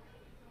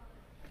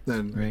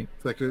 Then Right. in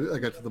fact, I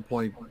got to the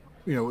point,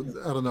 I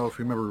don't know if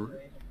you remember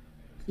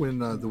when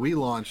the Wii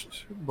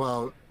launched,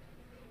 about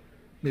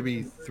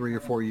maybe 3 or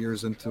 4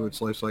 years into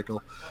its life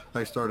cycle,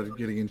 I started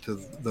getting into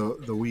the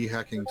Wii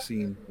hacking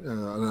scene.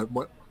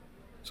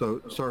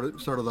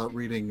 Started out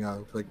reading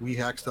like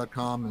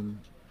WiiHacks.com and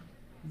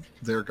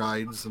their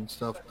guides and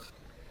stuff,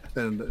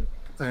 and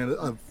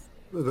I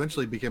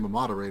eventually became a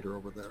moderator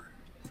over there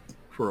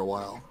for a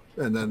while,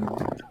 and then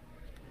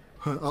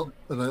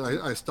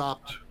I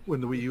stopped when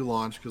the Wii U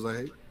launched because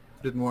I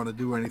didn't want to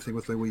do anything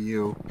with the Wii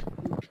U.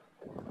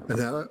 And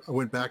then I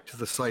went back to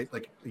the site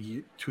like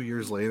 2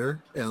 years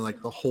later, and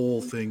like the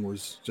whole thing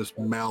was just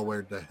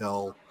malware to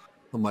hell.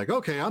 I'm like,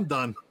 okay, I'm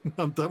done.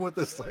 I'm done with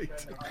this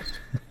site.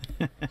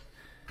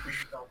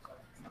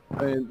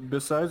 And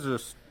besides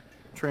just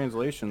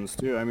translations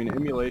too, I mean,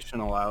 emulation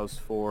allows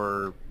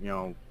for,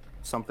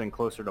 something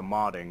closer to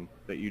modding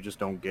that you just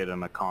don't get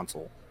in a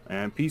console.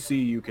 And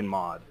PC, you can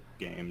mod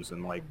games,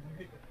 and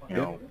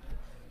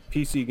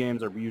PC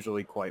games are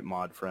usually quite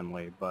mod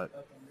friendly,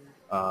 but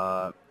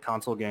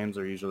console games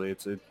are usually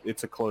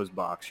it's a closed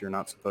box. You're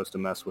not supposed to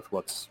mess with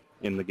what's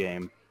in the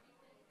game.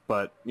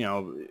 But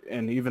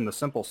and even the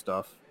simple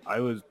stuff,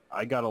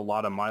 I got a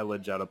lot of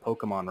mileage out of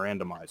Pokemon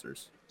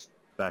randomizers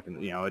back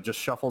in it just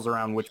shuffles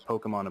around which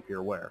Pokemon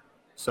appear where.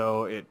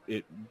 So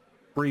it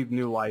breathed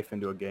new life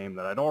into a game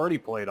that I'd already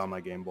played on my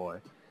Game Boy.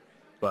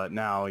 But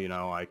now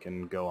I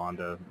can go on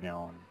to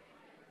and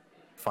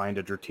find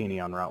a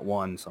Dratini on Route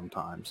 1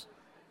 sometimes.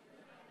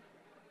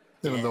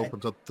 And it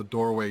opens up the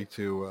doorway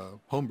to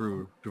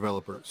homebrew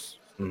developers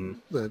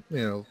that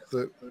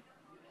that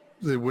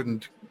they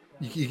wouldn't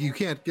you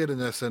can't get an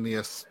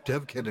SNES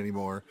dev kit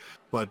anymore,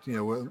 but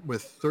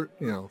with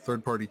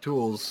third-party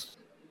tools,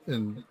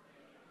 and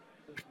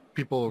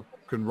people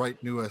can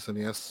write new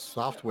SNES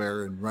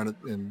software and run it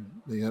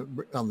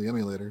on the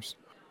emulators.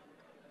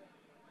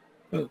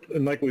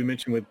 And like we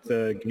mentioned with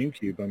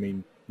GameCube, I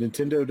mean,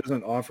 Nintendo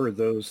doesn't offer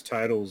those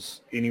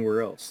titles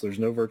anywhere else. There's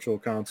no virtual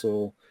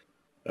console.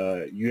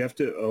 You have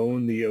to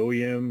own the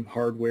OEM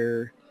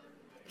hardware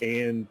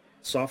and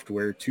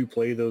software to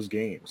play those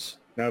games.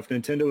 Now, if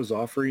Nintendo is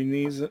offering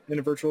these in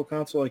a virtual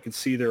console, I could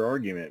see their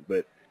argument,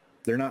 but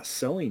they're not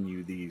selling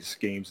you these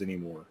games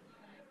anymore.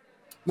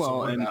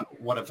 Well, so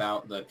what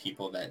about the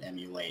people that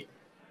emulate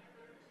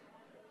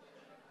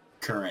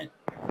current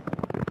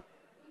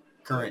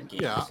games?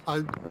 Yeah,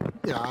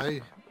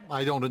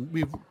 I don't.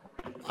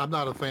 I'm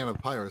not a fan of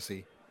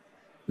piracy.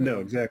 No,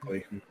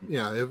 exactly.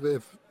 Yeah,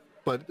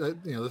 but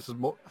this is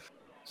more.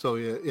 So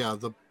yeah,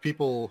 the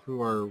people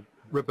who are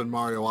ripping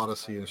Mario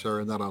Odyssey and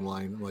sharing that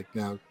online, like,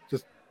 now,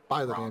 just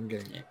buy the damn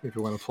game if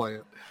you want to play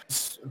it.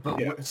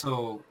 But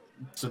so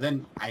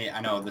then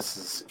I know this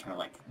is kind of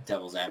like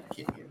devil's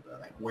advocate here,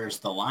 but like, where's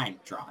the line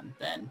drawn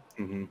then?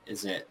 Mm-hmm.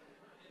 Is it?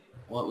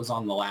 Well, it was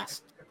on the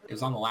last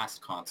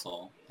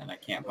console, and I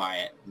can't buy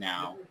it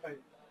now.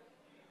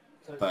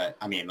 But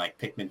I mean, like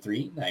Pikmin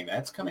 3, like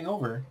that's coming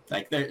over.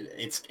 Like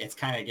it's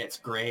kind of gets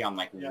gray on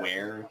like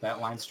where that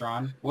line's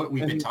drawn. What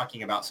we've been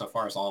talking about so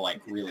far is all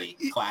like really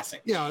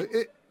classic. Yeah,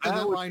 and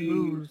that line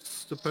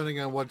moves depending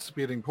on what's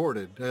being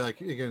ported.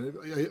 Like, again,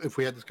 if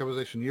we had this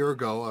conversation a year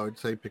ago, I would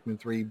say Pikmin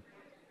 3,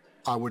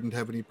 I wouldn't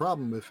have any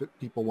problem if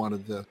people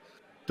wanted to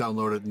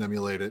download it and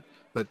emulate it.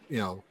 But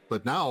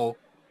now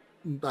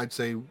I'd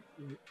say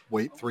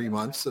wait 3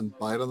 months and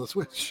buy it on the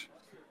Switch.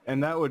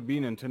 And that would be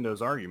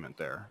Nintendo's argument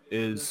there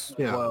is,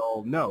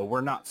 well, no, we're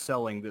not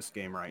selling this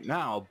game right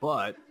now,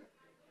 but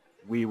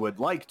we would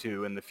like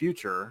to in the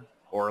future,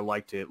 or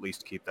like to at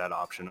least keep that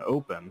option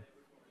open.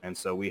 And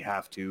so we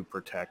have to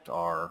protect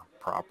our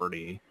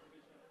property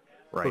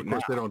right now.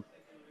 Of course,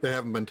 they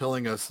haven't been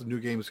telling us the new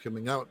games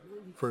coming out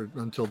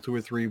until 2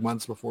 or 3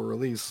 months before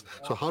release.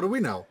 So how do we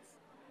know?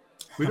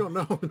 We don't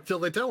know until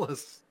they tell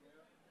us.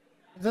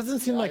 It doesn't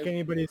seem like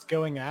anybody's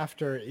going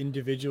after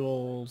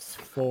individuals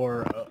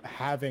for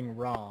having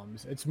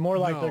ROMs. It's more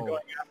like they're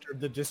going after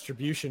the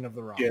distribution of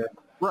the ROM. Yeah,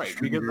 right,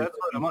 because that's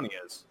where the money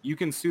is. You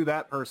can sue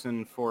that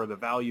person for the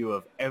value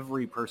of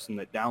every person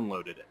that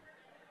downloaded it.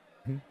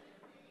 Mm-hmm.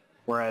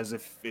 Whereas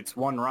if it's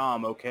one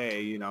ROM,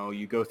 okay,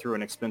 you go through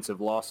an expensive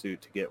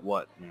lawsuit to get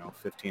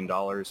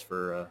 $15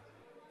 for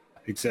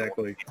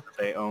exactly that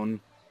they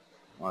own.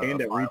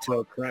 And at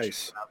retail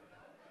price.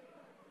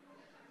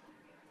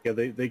 Yeah,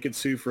 they could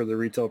sue for the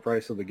retail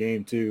price of the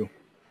game too.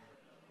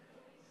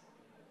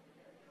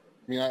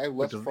 I mean, I have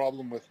less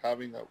problem with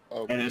having a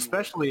and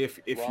especially if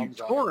you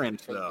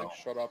torrent though.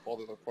 They shut off all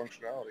the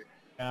functionality.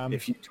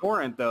 If you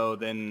torrent though,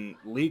 then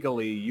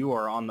legally you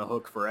are on the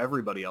hook for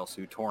everybody else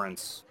who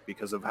torrents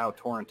because of how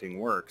torrenting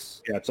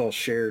works. Yeah, it's all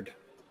shared.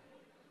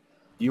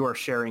 You are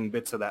sharing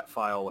bits of that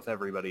file with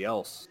everybody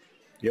else.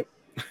 Yep.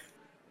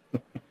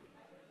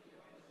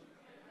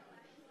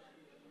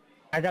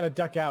 I gotta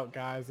duck out,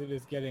 guys. It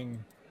is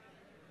getting...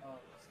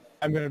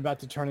 I'm about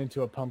to turn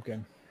into a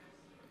pumpkin.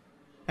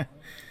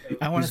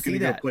 I want to see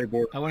that.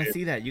 I want to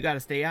see that. You got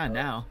to stay on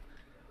now.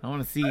 I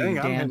want to see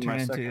Dan turn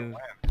into...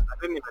 I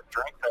didn't even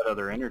drink that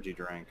other energy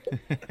drink.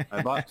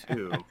 I bought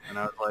 2, and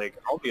I was like,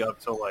 I'll be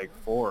up till like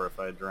 4 if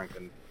I drank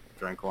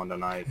one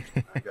tonight.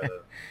 I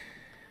gotta...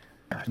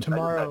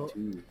 Tomorrow...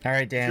 All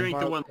right, Dan. Drink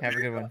the one. Have a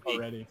good one.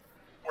 Already.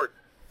 For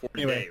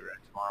Anyway, today,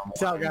 right?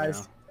 Peace out,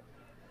 guys.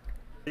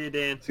 See you,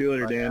 Dan. See you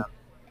later, Dan.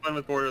 Fun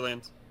with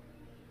Borderlands.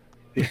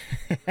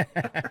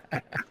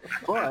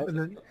 But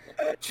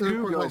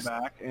to go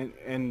back,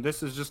 and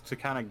this is just to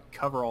kind of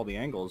cover all the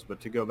angles, but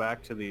to go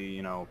back to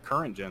the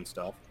current gen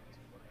stuff,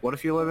 what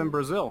if you live in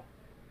Brazil?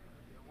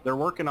 They're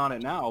working on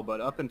it now, but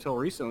up until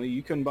recently,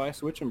 you couldn't buy a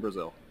Switch in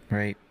Brazil.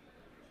 Right.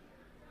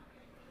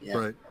 Yeah.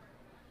 Right.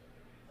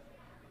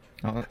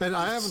 And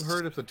I haven't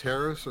heard if the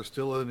tariffs are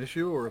still an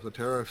issue, or if the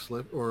tariffs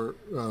were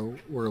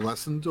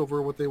lessened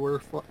over what they were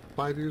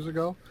 5 years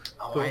ago.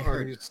 Oh, So I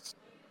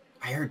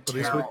heard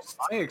tariffs.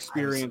 My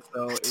experience,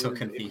 though, is so if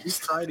you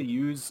confused. try to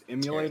use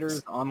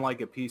emulators on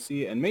like a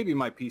PC, and maybe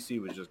my PC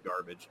was just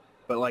garbage,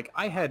 but like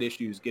I had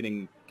issues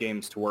getting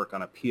games to work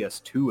on a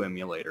PS2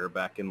 emulator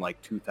back in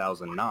like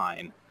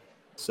 2009.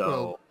 So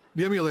well,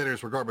 the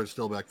emulators were garbage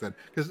still back then,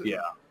 because yeah,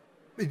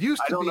 it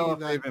used to be I don't know if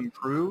that they've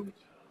improved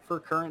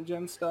for current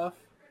gen stuff.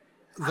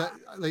 that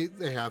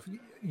they have.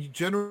 You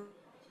generally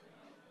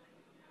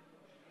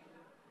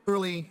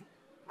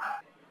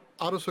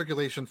out of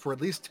circulation for at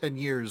least 10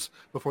 years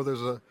before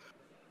there's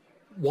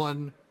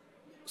one,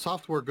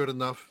 software good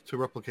enough to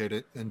replicate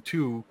it, and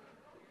 2,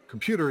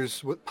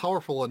 computers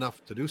powerful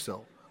enough to do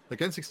so. Like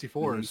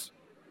N64s,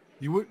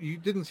 you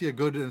didn't see a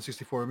good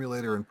N64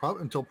 emulator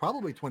until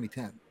probably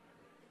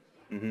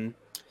 2010,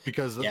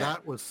 because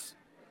that was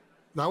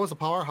a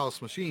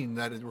powerhouse machine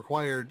that it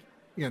required,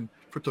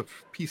 for the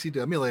PC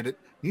to emulate it,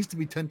 needs to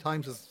be 10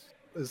 times as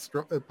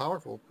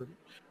powerful,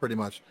 pretty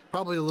much.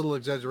 Probably a little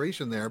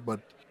exaggeration there, but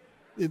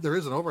there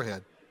is an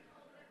overhead.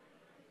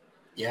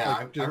 Yeah,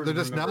 like, they're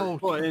just now.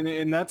 Well,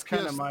 and that's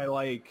kind of my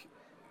like,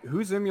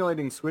 who's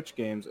emulating Switch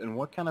games, and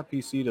what kind of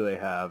PC do they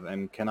have,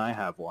 and can I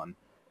have one?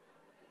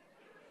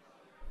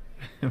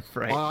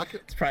 Right. Well,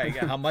 it's probably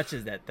how much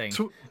is that thing?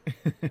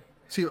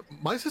 See,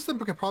 my system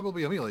can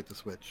probably emulate the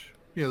Switch.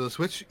 The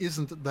Switch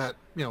isn't that.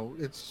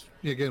 It's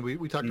again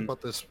we talked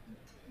about this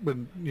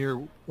when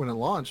it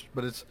launched,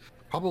 but it's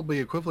probably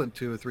equivalent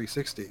to a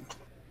 360.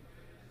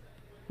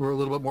 We're a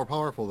little bit more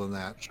powerful than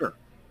that. Sure.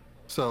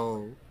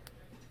 So,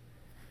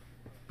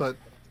 but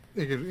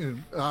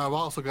I've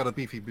also got a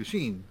beefy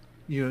machine.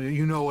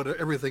 You know what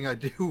everything I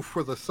do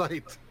for the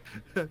site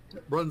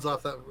runs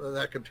off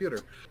that computer.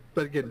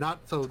 But again, not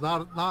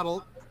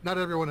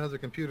everyone has a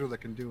computer that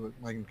can do what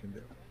mine can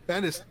do,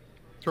 and it's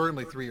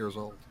currently 3 years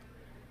old.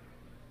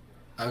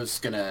 I was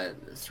gonna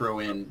throw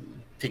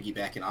in,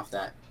 piggybacking off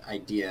that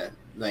idea,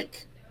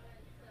 like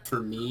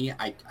for me,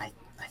 I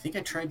think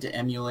I tried to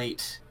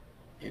emulate.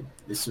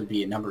 This would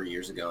be a number of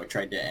years ago. I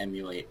tried to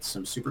emulate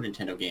some Super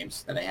Nintendo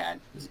games that I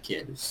had as a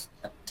kid. It was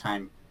at the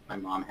time my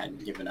mom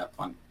hadn't given up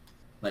on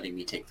letting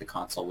me take the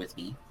console with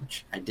me,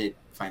 which I did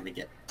finally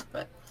get.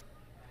 But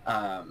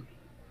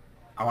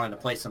I wanted to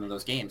play some of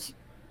those games,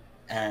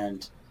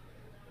 and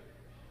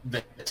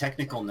the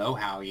technical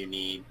know-how you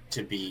need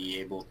to be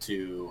able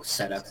to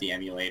set up the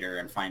emulator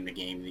and find the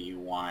game that you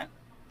want,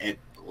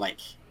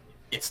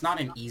 it's not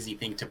an easy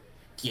thing to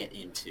get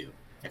into,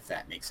 if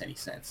that makes any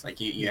sense. Like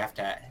you have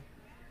to.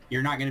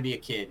 You're not going to be a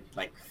kid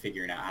like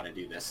figuring out how to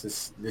do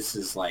this. This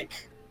is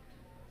like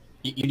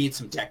you need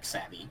some tech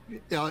savvy.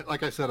 Yeah,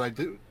 like I said, I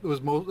do. That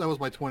was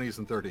my 20s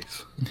and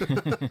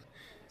 30s,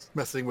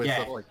 messing with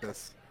stuff like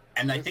this.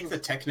 And I think the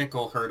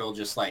technical hurdle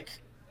just like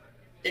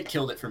it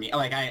killed it for me.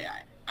 Like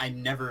I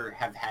never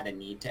have had a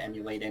need to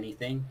emulate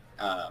anything.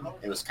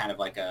 It was kind of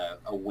like a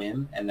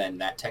whim, and then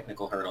that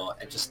technical hurdle,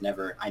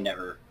 I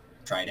never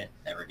tried it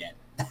ever again.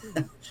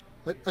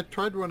 I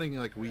tried running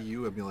like Wii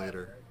U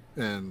emulator,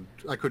 and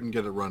I couldn't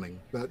get it running.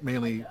 That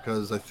mainly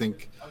because I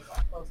think,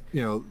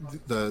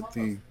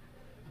 the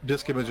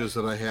disk images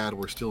that I had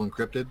were still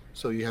encrypted,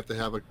 so you have to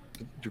have a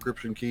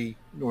decryption key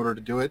in order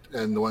to do it,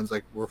 and the ones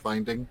I were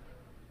finding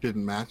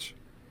didn't match.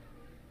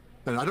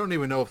 And I don't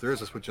even know if there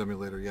is a Switch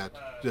emulator yet.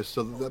 Just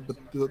so that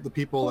the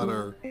people that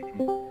are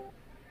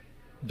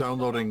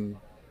downloading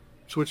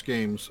Switch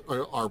games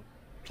are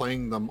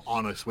playing them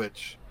on a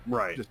Switch,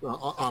 right? Just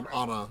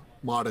on a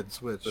modded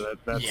Switch. So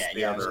that's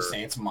I was just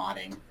saying it's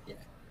modding. Yeah.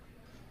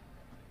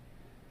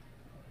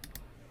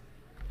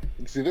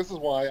 See, this is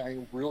why I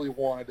really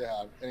wanted to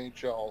have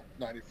NHL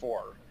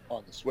 94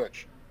 on the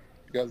Switch,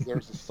 because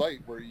there's a site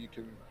where you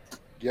can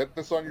get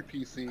this on your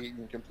PC and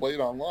you can play it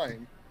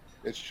online.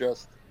 It's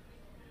just,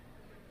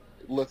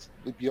 let's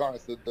be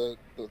honest, the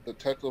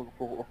technical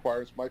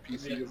requirements, my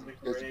PC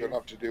isn't good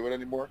enough to do it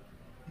anymore,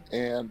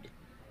 and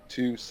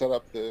to set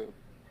up the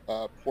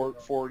port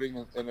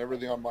forwarding and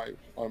everything on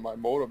my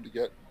modem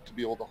to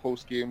be able to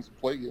host games and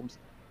play games,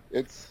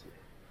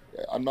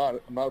 I'm not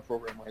a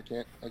programmer. I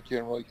can't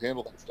really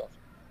handle that stuff.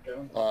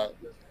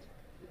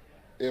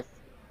 If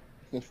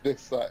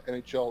this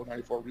NHL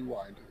 94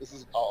 Rewind,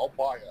 I'll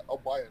buy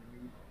a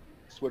new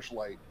Switch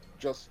Lite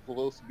just for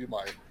those to be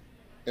my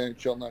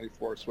NHL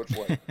 94 Switch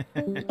Lite.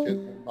 The kids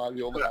will not be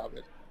able to have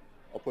it.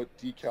 I'll put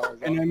decals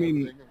on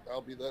everything, and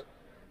that'll be that.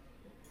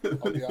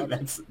 I'll be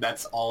happy.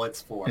 That's all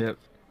it's for. Yep.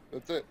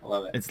 That's it. I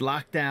love it. It's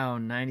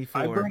Lockdown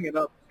 94. I bring it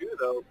up too,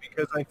 though,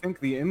 because I think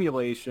the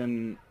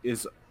emulation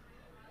is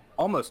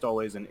almost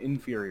always an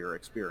inferior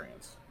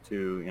experience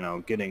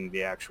to getting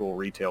the actual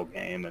retail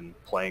game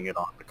and playing it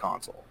on the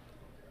console.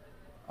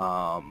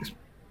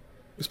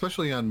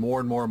 Especially on more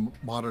and more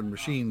modern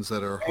machines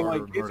that are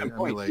harder and harder to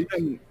emulate.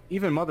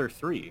 Even Mother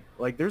 3,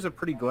 there's a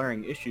pretty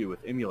glaring issue with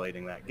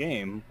emulating that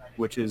game,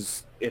 which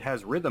is it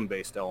has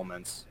rhythm-based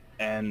elements,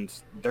 and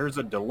there's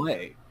a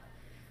delay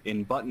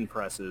in button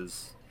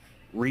presses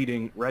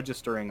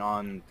registering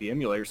on the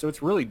emulator, so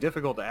it's really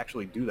difficult to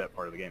actually do that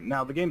part of the game.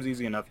 Now, the game's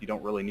easy enough, you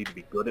don't really need to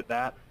be good at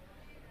that,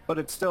 but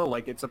it's still,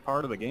 it's a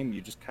part of the game you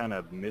just kind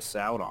of miss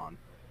out on.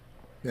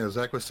 Yeah,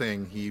 Zach was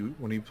saying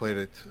when he played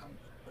it,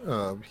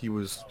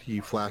 he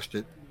flashed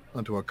it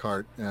onto a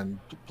cart and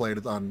played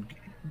it on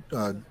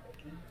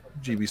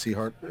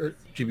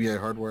GBA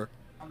hardware.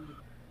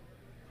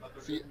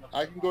 See,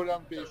 I can go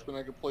down the basement.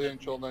 I can play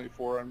NHL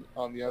 94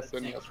 on the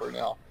SNES right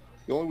now.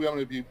 The only way I'm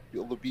going to be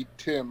able to beat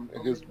Tim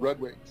and his Red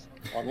Wings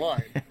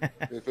online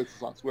if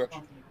it's on Switch,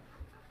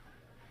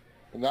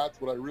 and that's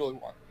what I really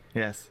want.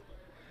 Yes.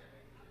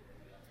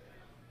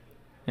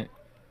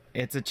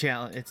 It's a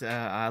challenge.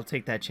 I'll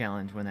take that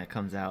challenge when that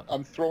comes out.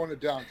 I'm throwing it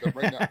down to him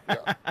right now.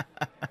 Yeah.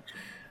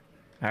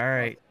 All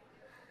right.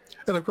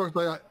 And of course,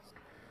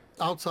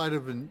 outside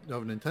of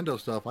Nintendo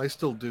stuff, I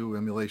still do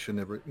emulation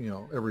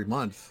every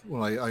month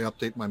when I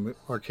update my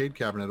arcade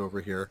cabinet over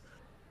here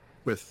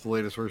with the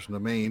latest version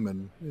of MAME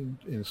and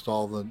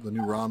install the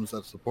new ROMs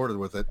that's supported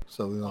with it.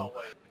 So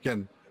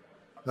again,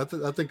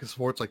 That thing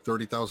supports like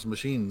 30,000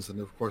 machines, and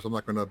of course I'm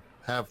not going to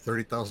have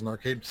 30,000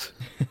 arcades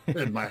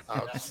in my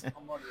house.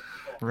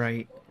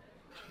 Right.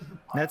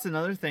 That's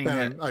another thing.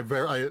 And I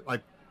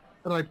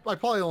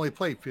probably only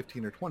played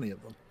 15 or 20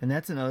 of them. And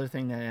that's another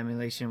thing that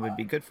emulation would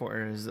be good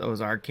for, is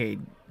those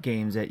arcade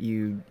games that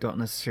you don't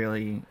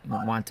necessarily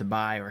want to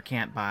buy or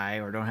can't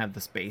buy or don't have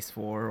the space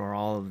for, or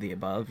all of the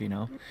above, you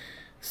know.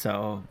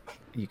 So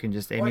you can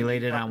just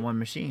emulate it on one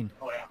machine,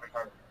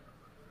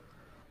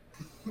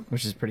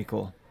 which is pretty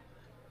cool.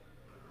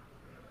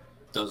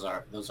 Those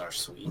are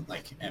sweet.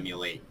 Like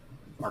emulate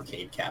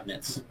arcade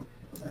cabinets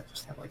that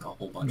just have like a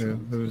whole bunch of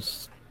them.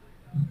 There's.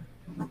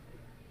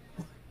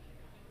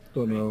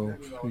 Don't know.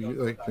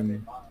 I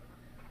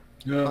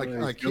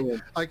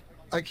can.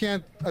 I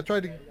can't. I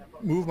tried to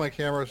move my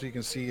camera so you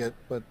can see it,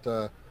 but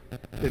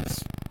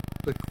it's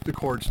the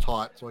cord's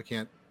taut, so I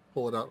can't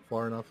pull it out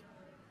far enough.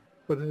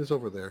 But it is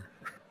over there.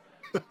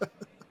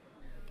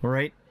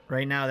 Right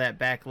now, that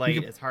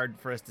backlight is hard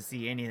for us to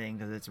see anything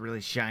because it's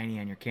really shiny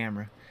on your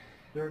camera.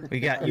 You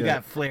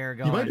got flare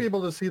going. You might be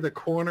able to see the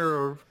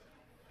corner of.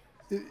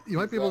 You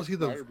might be able to see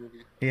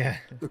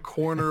the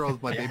corner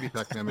of my Baby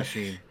Pac-Man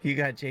machine. You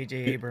got J.J.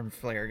 Abrams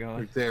flare going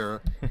right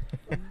there.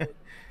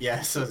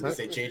 Yeah, so I was gonna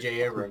say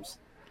J.J. Abrams.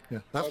 Yeah,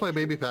 that's my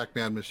Baby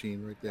Pac-Man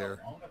machine right there.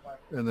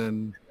 And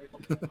then.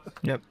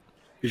 Yep.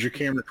 Is your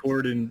camera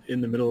cord in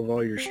the middle of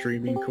all your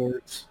streaming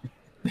cords?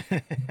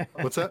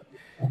 What's that?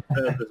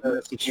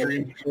 The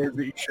streaming cord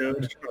that you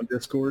showed on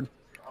Discord.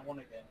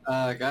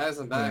 Guys,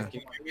 I'm back. Can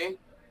you hear me?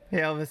 Hey,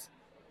 Elvis.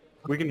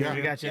 We can hear you.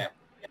 We got you.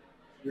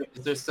 Yeah.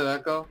 Is there still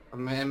echo?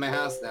 I'm in my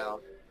house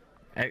now.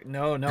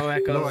 No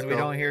echoes. We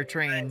don't hear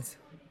trains.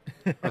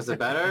 Was it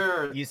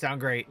better? Or... You sound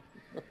great.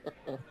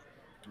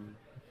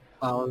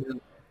 I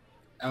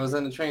was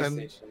in the train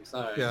station. I'm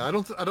sorry. Yeah, I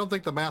don't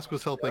think the mask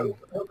was helping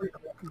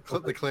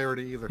the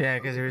clarity either. Yeah,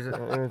 because it was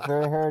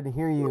very hard to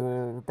hear you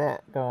with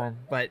that going.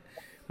 But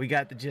we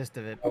got the gist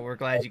of it. But we're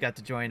glad you got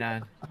to join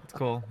on. It's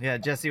cool. Yeah,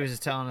 Jesse was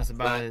just telling us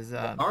about his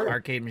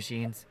arcade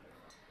machines.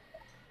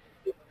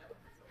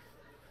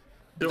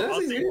 So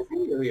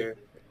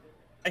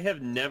I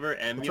have never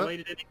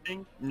emulated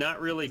anything.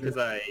 Not really because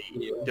I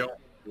don't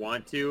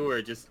want to,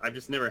 or I've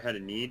just never had a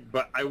need.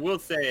 But I will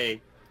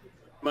say,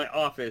 my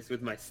office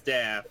with my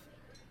staff,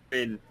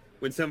 when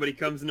somebody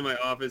comes into my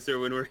office or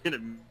when we're in a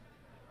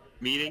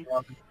meeting,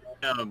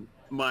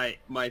 my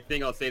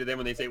thing I'll say to them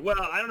when they say, "Well,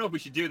 I don't know if we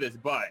should do this,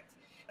 but,"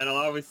 and I'll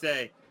always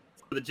say,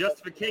 the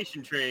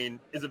justification train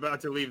is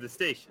about to leave the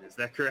station. Is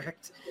that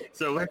correct?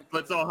 So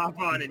let's all hop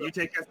on and you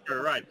take us for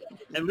a ride.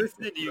 And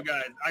listening to you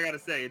guys, I gotta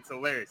say it's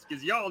hilarious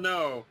because y'all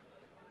know.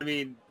 I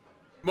mean,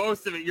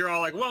 most of it you're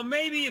all like, well,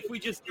 maybe if we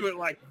just do it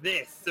like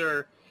this,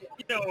 or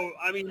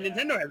I mean,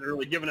 Nintendo hasn't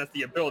really given us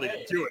the ability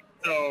to do it.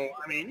 So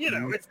I mean,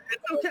 it's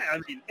okay. I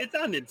mean, it's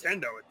on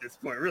Nintendo at this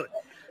point, really.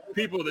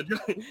 People,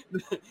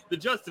 the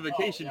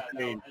justification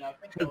train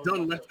has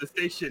done left the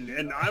station,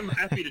 and I'm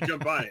happy to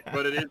jump on it.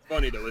 But it is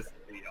funny to listen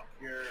to y'all.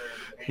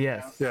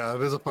 Yes. Yeah,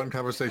 it is a fun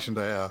conversation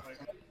to have.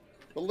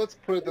 But let's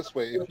put it this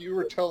way: if you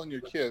were telling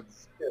your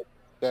kids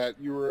that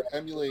you were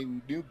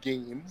emulating new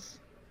games,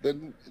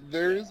 then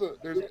there's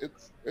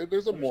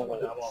a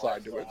moral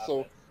side to it.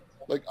 So,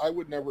 like, I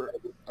would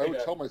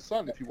tell my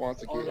son, if he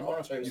wants a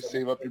game, you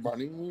save up your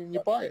money and you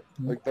buy it.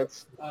 Like,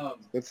 that's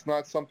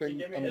not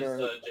something I'm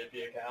gonna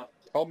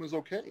tell him is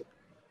okay.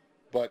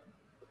 But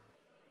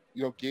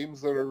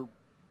games that are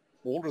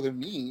older than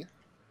me,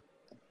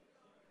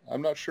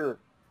 I'm not sure.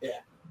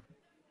 Yeah.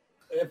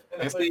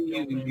 I think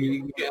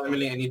you can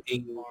emulate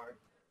anything,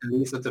 at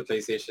least with the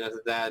PlayStation.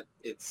 After that,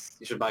 you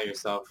should buy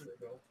yourself.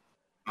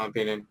 My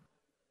opinion.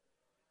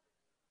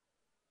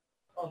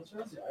 I'm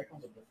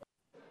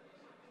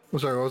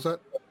sorry, what was that?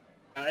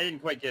 I didn't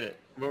quite get it.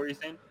 What were you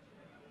saying?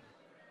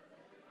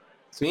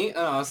 To me,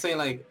 I was saying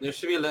like there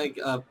should be like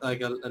a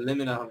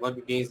limit of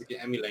what games you can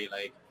emulate.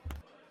 Like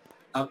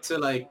up to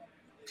like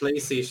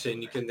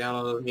PlayStation, you can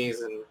download those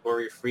games and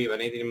worry free. But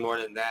anything more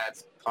than that,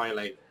 it's probably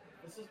like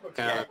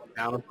kind of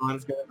down upon.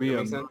 It's gonna be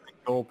a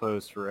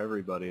goalpost for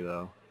everybody,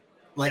 though.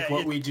 Like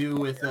what we do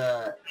with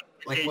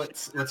like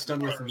what's done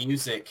with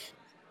music.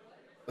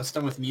 What's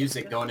done with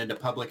music going into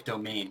public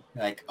domain?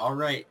 Like, all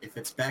right, if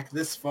it's back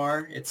this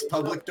far, it's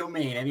public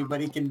domain.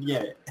 Anybody can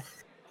get it.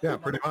 Yeah,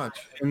 pretty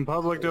much. And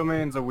public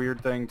domain's a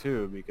weird thing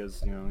too,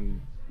 because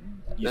you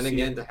then see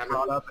again, it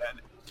brought up,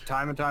 and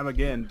time and time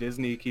again,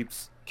 Disney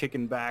keeps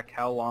kicking back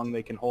how long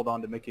they can hold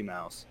on to Mickey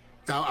Mouse.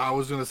 I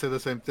was going to say the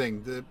same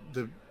thing.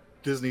 The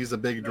Disney's a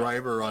big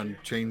driver on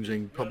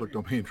changing public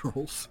domain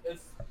rules.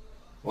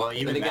 Well,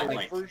 even again, that,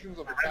 like, versions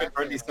of Happy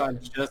Birthday song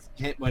just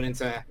went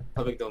into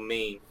public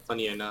domain.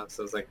 Funny enough,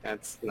 so it's like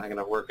that's not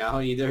gonna work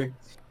out either.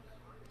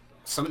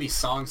 Some of these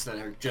songs that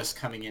are just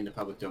coming into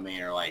public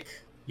domain are like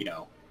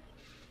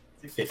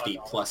 50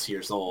 plus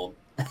years old.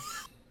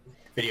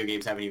 Video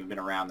games haven't even been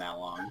around that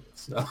long.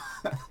 So,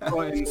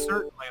 well, and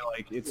certainly,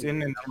 like, it's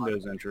in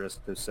Nintendo's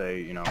interest to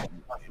say,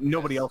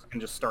 nobody else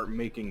can just start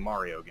making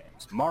Mario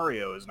games.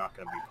 Mario is not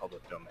going to be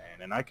public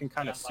domain, and I can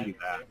kind of see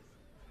that.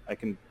 I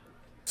can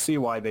see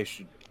why they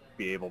should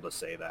be able to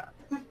say that.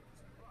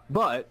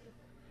 But,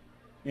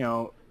 you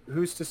know,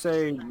 who's to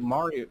say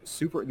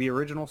the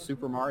original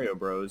Super Mario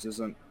Bros.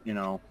 Isn't, you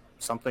know,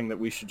 something that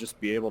we should just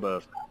be able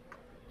to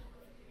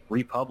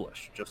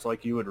republish, just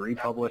like you would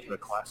republish a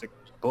classic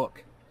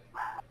book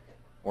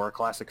or a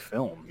classic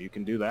film. You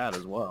can do that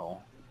as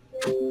well.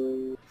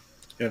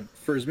 Yeah,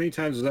 for as many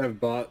times as I've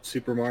bought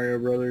Super Mario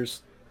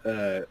Brothers,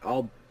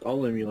 I'll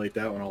emulate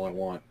that one all I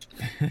want.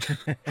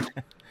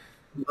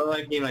 I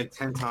like me like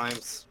 10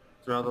 times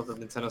throughout all the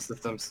Nintendo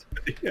systems.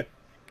 Yeah.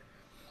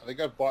 I think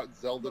I've bought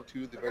Zelda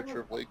 2: The Adventure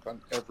of Link on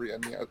every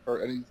NES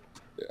or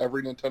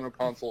every Nintendo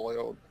console I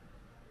own.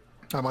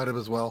 I might have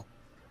as well.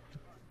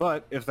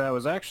 But if that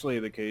was actually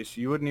the case,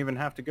 you wouldn't even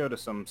have to go to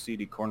some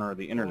seedy corner of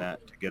the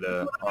internet to get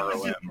a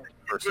ROM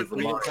for Super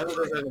Mario.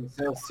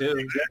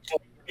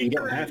 You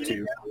don't have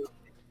to.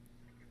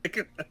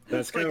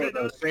 That's kind of what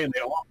I was saying.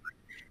 They all.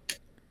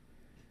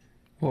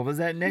 What was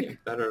that,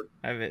 Nick? Better.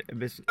 I mean, I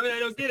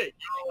don't get it.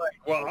 You're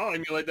like, well, I'll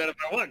emulate that if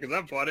I want because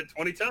I've bought it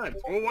 20 times.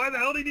 Well, why the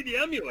hell did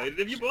you emulate it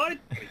if you bought it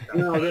 20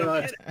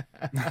 times?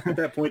 No, at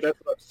that point, that's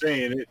what I'm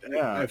saying.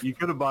 If you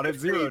could have bought it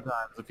 0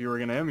 times if you were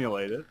going to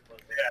emulate it.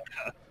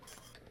 Yeah.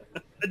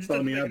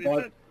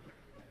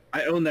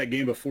 I owned that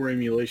game before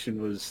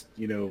emulation was,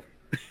 you know,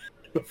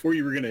 before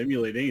you were going to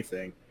emulate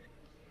anything.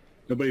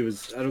 I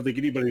don't think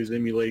anybody was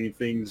emulating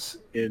things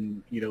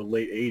in, you know,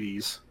 late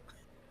 80s.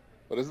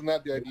 But isn't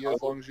that the idea?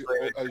 As long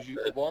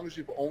as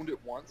you've owned it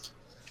once.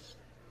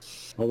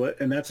 Well,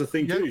 and that's the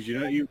thing too. Is, you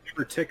know, you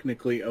never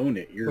technically own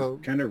it. You're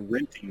kind of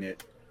renting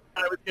it.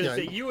 I was going to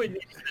say you would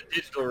need a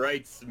digital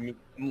rights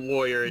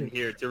lawyer in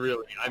here to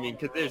really. I mean,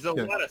 because there's a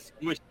lot of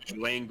squishy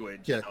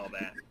language and all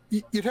that.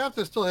 You'd have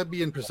to still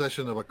be in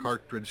possession of a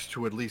cartridge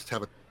to at least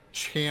have a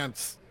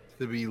chance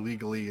to be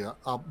legally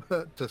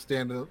to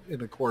stand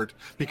in a court.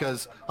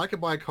 Because I could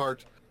buy a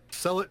cart,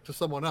 sell it to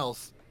someone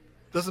else.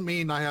 Doesn't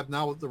mean I have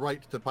now the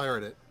right to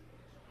pirate it,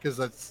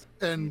 because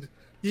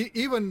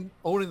even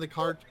owning the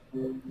cart,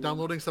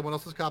 downloading someone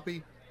else's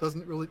copy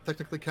doesn't really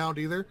technically count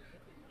either.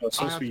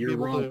 I have to be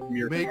able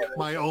to make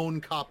my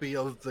own copy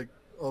of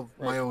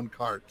my own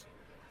cart,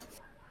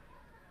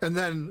 and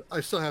then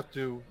I still have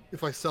to,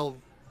 if I sell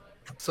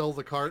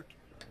the cart,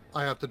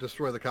 I have to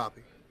destroy the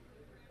copy.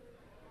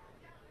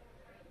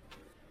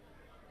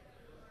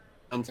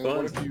 And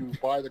what if you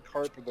buy the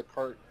cart, but the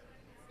cart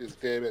is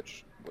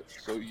damaged?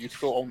 So you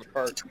still own the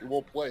cart. You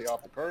won't play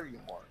off the cart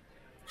anymore.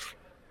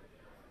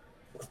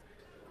 Well,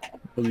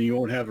 then you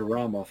won't have a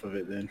ROM off of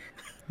it then.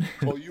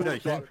 Well, you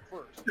would have got it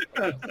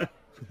first.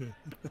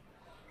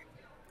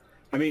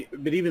 I mean,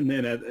 but even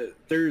then,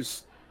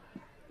 there's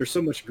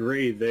so much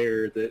gray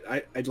there that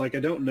I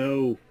don't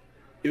know.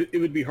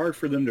 It would be hard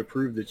for them to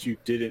prove that you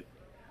didn't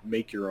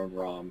make your own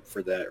ROM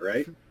for that,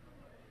 right?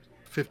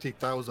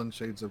 50,000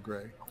 shades of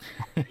gray.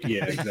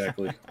 Yeah,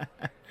 exactly.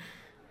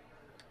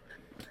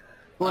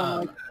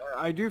 Well,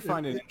 I do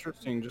find it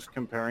interesting just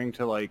comparing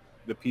to like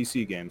the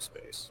PC game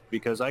space,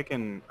 because I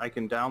can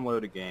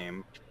download a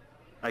game,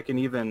 I can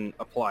even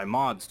apply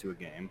mods to a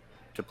game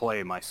to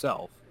play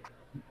myself.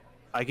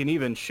 I can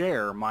even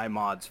share my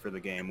mods for the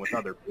game with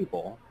other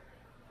people,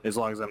 as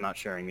long as I'm not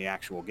sharing the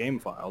actual game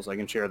files. I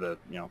can share the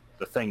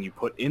thing you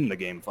put in the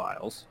game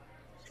files,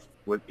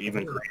 with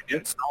even create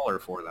an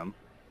installer for them.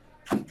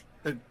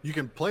 And you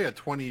can play a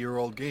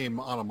 20-year-old game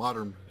on a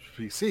modern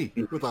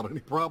PC without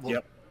any problem.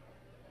 Yep.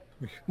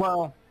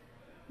 Well,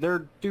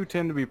 there do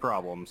tend to be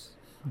problems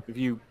if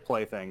you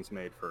play things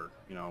made for,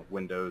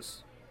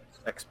 Windows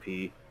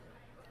XP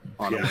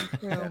on a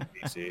Windows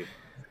PC.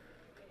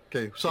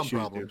 Okay, some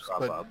problems,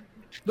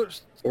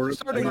 but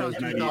starting around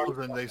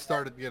 2000, they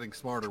started getting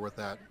smarter with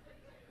that.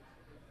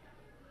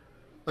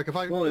 Like if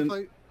I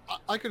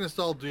can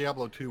install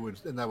Diablo 2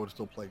 and that would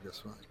still play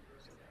just fine.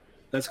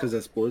 That's because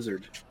that's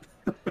Blizzard.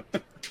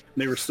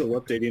 They were still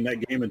updating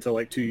that game until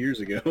like 2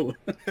 years ago.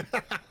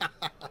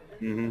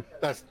 Mm-hmm.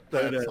 That's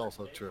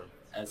also true.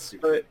 That's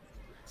super. But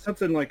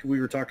something like we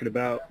were talking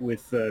about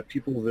with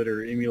people that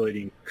are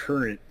emulating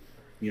current,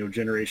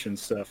 generation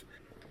stuff.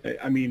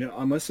 I mean,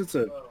 unless it's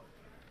a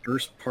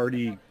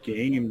first-party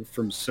game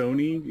from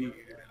Sony,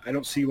 I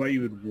don't see why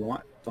you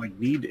would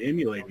need to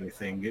emulate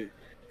anything,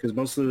 because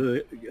most of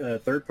the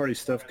third-party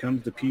stuff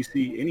comes to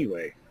PC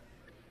anyway.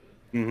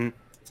 Mm-hmm.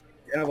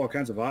 You have all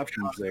kinds of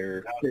options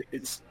there.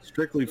 It's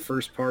strictly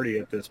first-party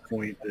at this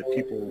point that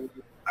people,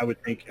 I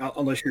would think,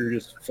 unless you're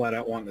just flat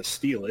out wanting to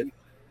steal it,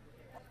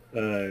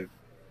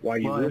 why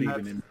you would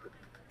even...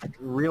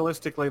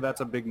 Realistically,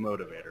 that's a big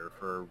motivator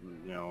for,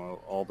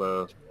 all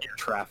the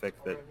traffic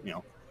that,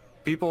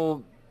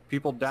 people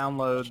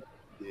download.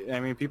 I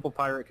mean, people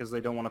pirate because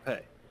they don't want to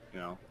pay,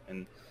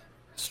 and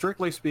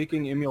strictly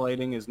speaking,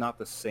 emulating is not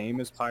the same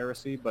as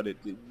piracy, but it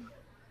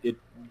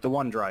the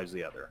one drives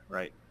the other,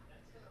 right?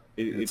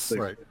 It's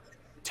right.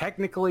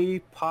 Technically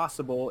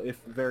possible, if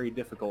very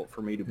difficult,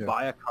 for me to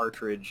buy a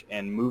cartridge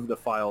and move the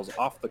files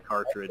off the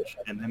cartridge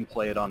and then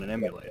play it on an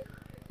emulator.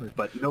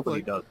 But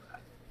nobody does that.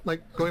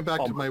 Like going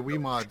back to my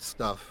WiiMod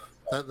stuff,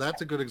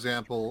 that's a good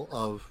example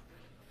of,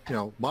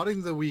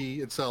 modding the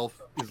Wii itself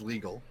is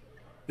legal.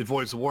 It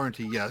voids the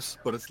warranty, yes,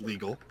 but it's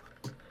legal.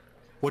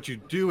 What you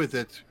do with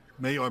it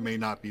may or may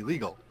not be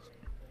legal.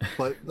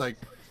 But like,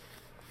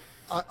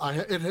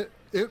 the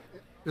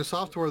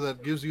software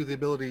that gives you the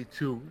ability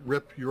to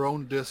rip your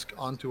own disk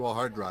onto a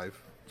hard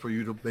drive for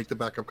you to make the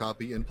backup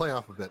copy and play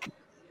off of it.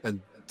 And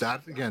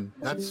that, again,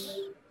 that's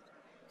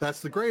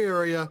the gray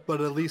area,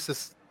 but at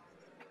least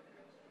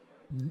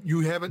you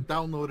haven't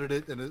downloaded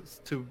it, and it's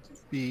to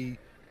be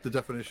the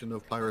definition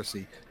of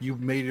piracy.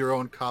 You've made your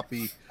own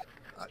copy.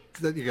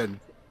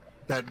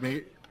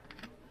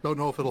 Don't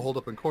know if it'll hold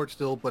up in court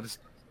still, but it's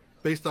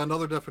based on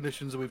other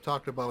definitions that we've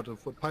talked about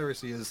of what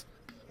piracy is.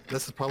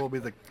 This is probably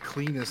the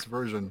cleanest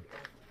version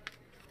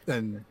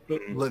and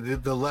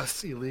the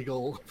less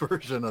illegal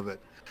version of it.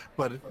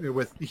 But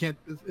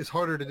it's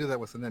harder to do that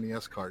with an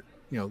NES card.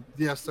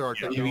 Yes, there are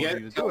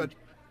technology to do it,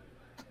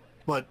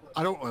 but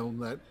I don't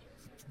own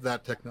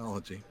that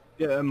technology.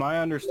 Yeah, and my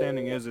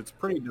understanding is it's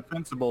pretty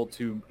defensible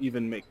to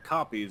even make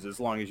copies as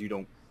long as you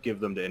don't give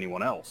them to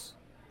anyone else.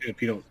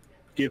 If you don't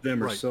give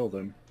them or sell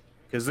them.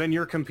 Because then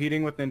you're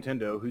competing with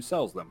Nintendo, who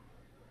sells them.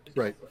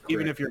 Right.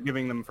 Even if you're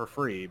giving them for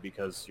free,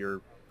 because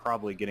you're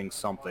probably getting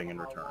something in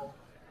return.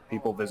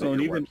 People visit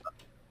your website.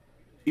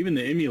 Even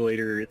the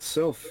emulator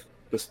itself,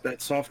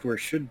 that software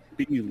should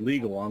be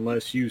legal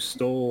unless you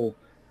stole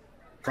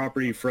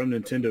property from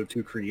Nintendo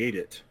to create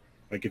it.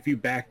 Like if you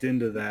backed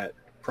into that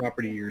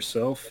property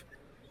yourself,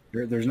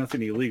 there's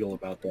nothing illegal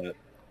about that.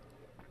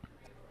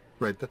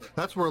 Right.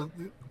 That's where,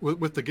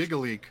 with the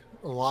GigaLeak,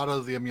 a lot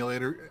of the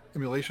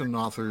emulation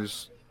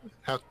authors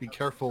have to be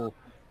careful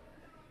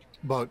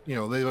about, they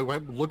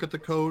look at the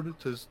code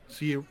to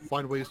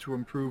find ways to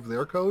improve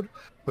their code,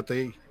 but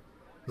as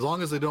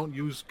long as they don't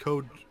use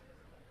code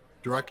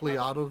directly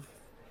out of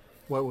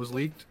what was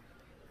leaked,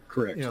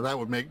 correct. That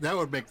would make that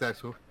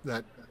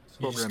program.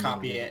 You just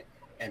copy it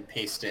and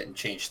paste it and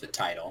change the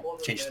title,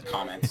 change the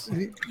comments.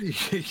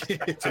 Change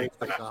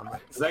the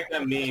comments. It's like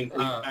that meme. You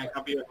can't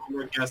copy your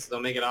homework, yes, they'll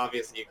make it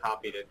obvious that you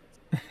copied it.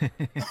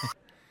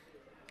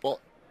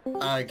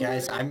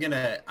 Guys,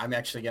 I'm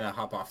actually gonna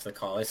hop off the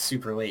call. It's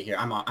super late here.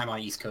 I'm on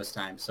East Coast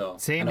time, so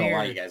Same I know here. a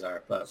lot of you guys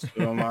are, but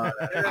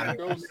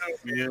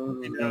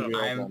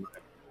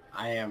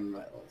I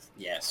am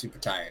super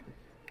tired.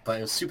 But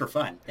it was super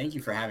fun. Thank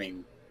you for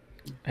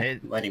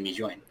letting me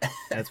join.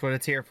 That's what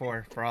it's here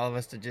for all of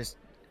us to just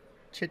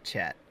chit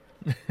chat.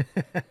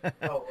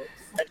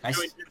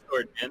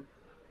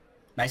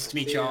 Nice to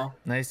meet y'all.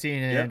 Nice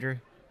seeing you, Andrew.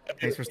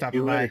 Thanks for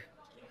stopping by.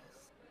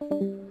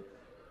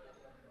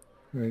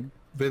 Right.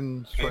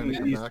 Vin's trying to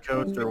come East back.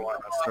 Coast or one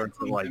that starts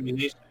at like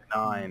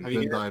 9.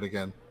 Vin died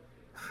again.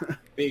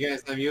 Hey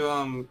guys, have you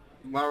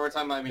while we're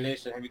talking about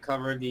emulation, have you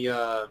covered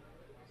the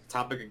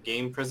topic of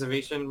game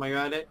preservation while you're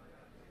at it?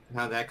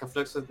 How that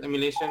conflicts with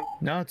emulation?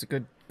 No, it's a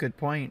good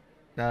point.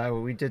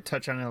 We did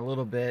touch on it a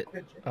little bit,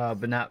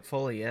 but not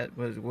fully yet.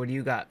 What do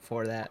you got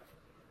for that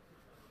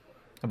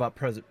about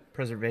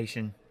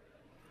preservation?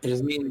 It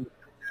just means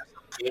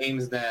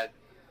games that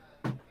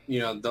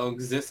don't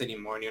exist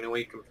anymore, and the only way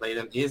you can play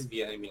them is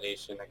via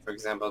emulation. Like for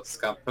example, the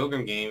Scott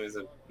Pilgrim game is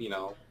there's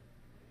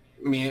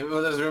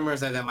rumors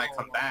that might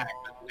come back,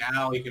 but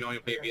now you can only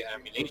play via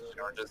emulation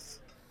or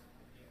just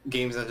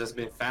games that have just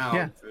been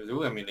found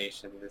through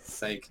emulation.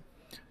 It's like.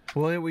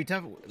 Well, we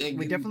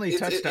definitely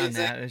touched on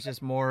that. It's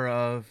just more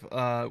of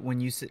when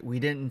we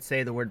didn't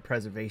say the word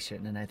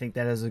preservation, and I think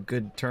that is a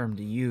good term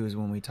to use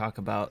when we talk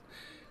about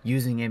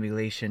using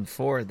emulation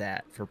for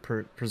that, for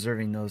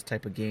preserving those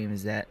type of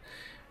games that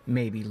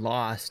may be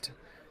lost,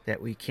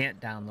 that we can't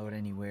download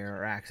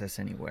anywhere or access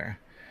anywhere,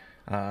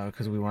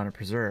 because we want to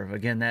preserve.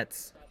 Again,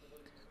 that's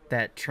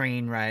that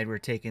train ride we're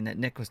taking that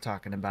Nick was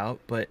talking about,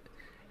 but.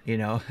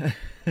 Well,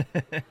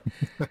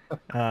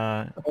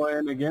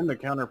 and again, the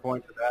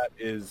counterpoint to that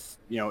is,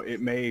 it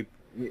may,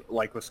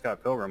 like with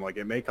Scott Pilgrim,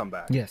 it may come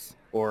back. Yes.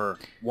 Or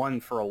one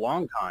for a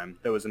long time,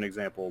 that was an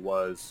example,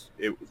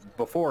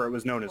 before it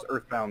was known as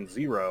Earthbound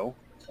Zero,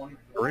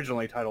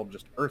 originally titled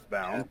just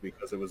Earthbound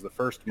because it was the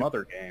first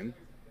Mother game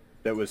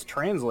that was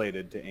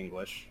translated to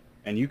English,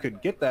 and you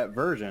could get that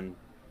version,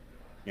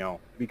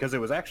 because it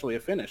was actually a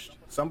finished.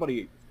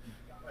 Somebody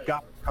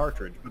got the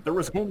cartridge, but there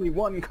was only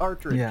one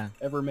cartridge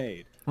ever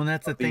made. Well,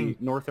 that's the thing.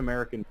 North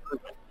American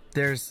version.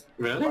 There's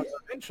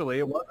eventually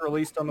it was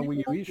released on the Wii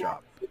U eShop.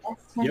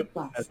 Yep,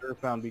 as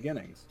Earthbound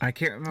Beginnings. I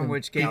can't remember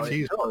which game. PT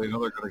is probably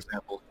another good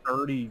example.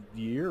 30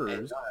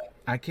 years.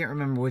 I can't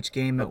remember which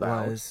game it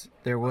was.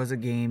 There was a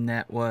game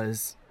that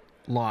was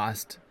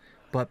lost,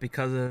 but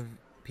because of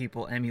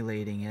people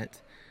emulating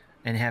it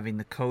and having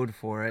the code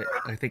for it,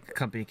 I think the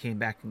company came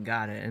back and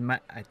got it. And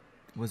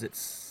was it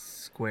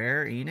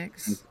Square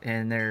Enix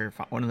and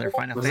one of their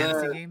Final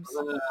Fantasy games?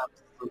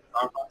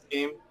 Starbucks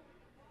game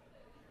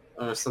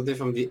or something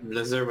from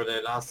Blizzard where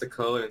they lost the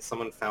code and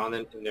someone found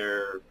it in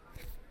their.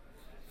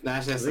 I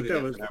think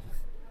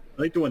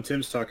the one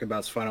Tim's talking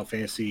about is Final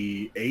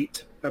Fantasy VIII,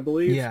 I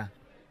believe. Yeah.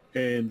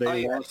 And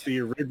they lost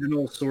the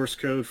original source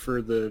code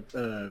for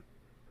the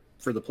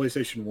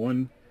PlayStation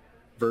 1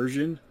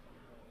 version,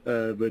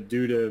 but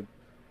due to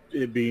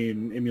it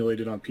being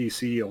emulated on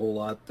PC a whole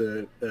lot,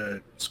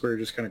 the Square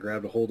just kind of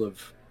grabbed a hold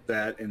of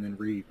that and then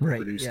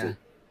reproduced it.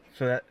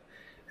 So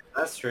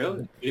that's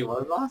true. It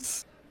was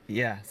lost.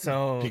 Yeah,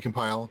 so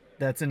decompile.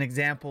 That's an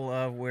example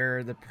of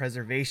where the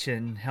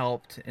preservation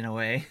helped in a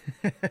way.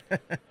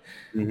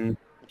 Mm-hmm.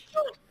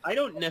 I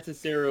don't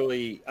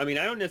necessarily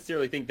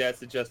think that's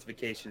the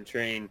justification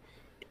train,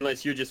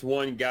 unless you're just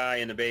one guy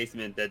in the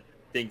basement that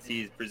thinks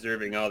he's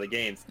preserving all the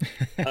games.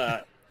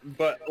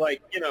 But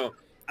like,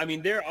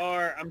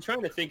 I'm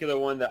trying to think of the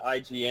one that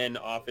IGN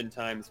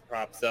oftentimes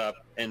props up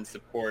and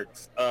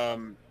supports.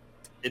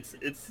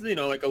 It's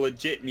like a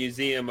legit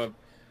museum of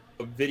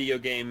video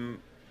games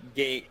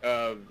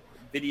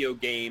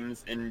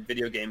and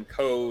video game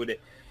code,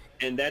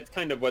 and that's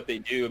kind of what they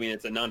do. I mean,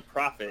 it's a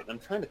nonprofit. I'm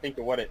trying to think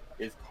of what it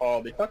is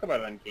called. They talk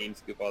about it on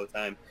GameScoop all the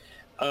time.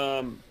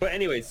 But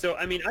anyway, so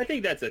I mean, I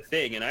think that's a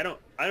thing, and I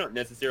don't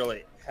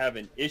necessarily have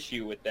an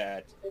issue with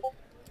that,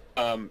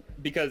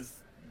 because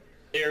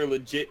they're a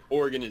legit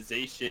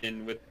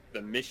organization with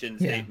the mission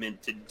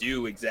statement to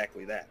do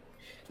exactly that.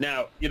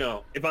 Now,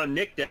 if I'm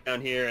Nick down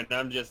here and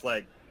I'm just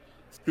like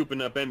scooping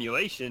up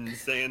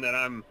emulations saying that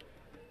I'm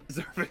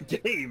preserving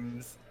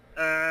games,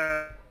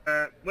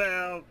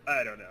 well,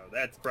 I don't know.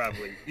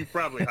 You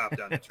probably hopped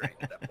on the train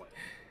at that point.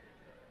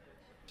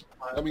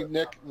 I mean,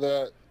 Nick,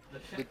 the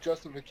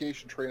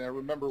justification train, I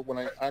remember when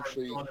I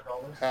actually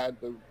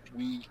had the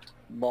Wii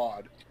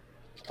mod,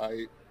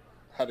 I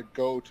had to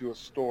go to a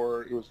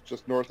store. It was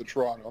just north of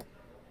Toronto,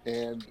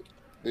 and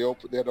they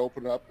had to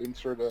open up,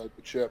 insert the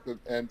chip,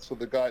 and so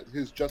the guy,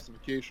 his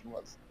justification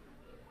was,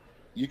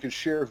 you can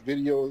share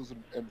videos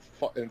and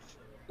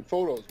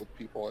photos with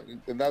people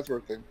and that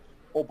sort of thing.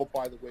 Oh, but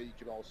by the way, you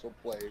can also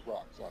play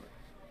rocks on it.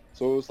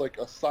 So it was like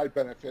a side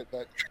benefit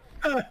that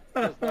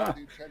was not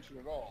the intention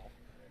at all.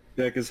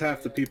 Yeah, because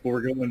half the people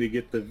were going to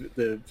get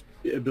the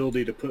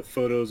ability to put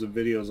photos and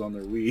videos on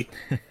their Wii.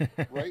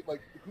 Right?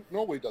 Like,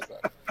 nobody does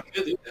that.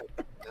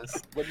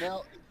 But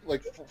now,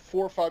 like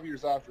 4 or 5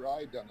 years after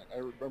I had done it, I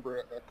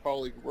remember a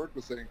colleague at work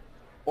was saying,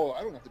 oh,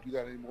 I don't have to do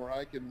that anymore.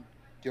 I can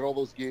get all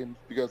those games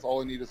because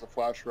all I need is a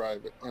flash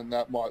drive, and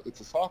that mod,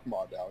 it's a soft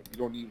mod now. You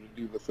don't need to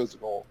do the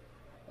physical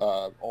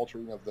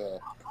altering of the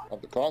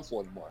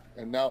console anymore.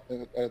 And now,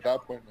 at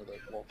that point, we're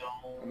like, well,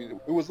 I mean,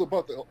 it was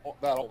about that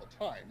all the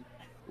time.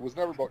 It was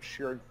never about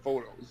sharing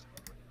photos,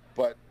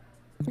 but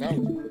now it's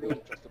really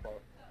just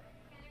about.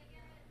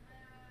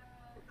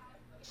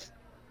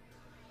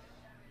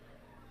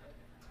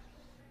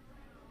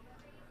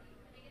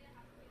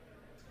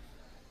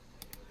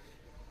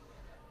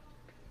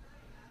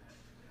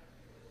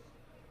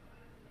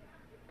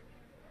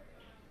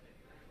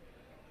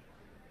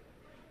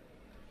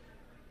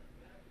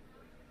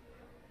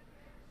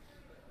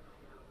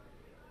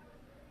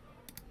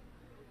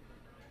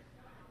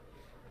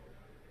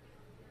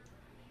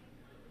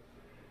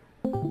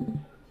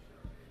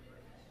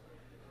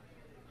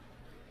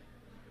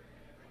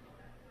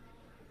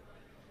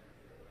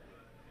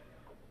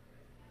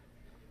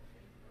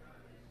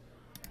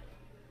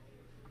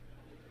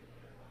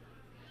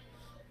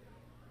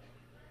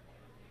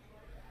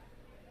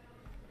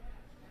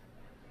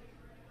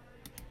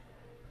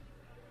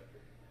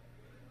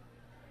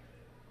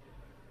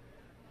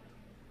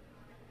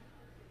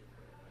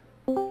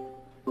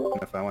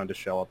 If I wanted to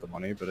shell out the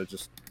money, but it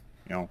just,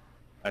 I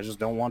just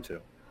don't want to.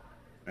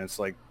 And it's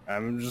like,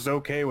 I'm just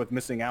okay with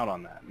missing out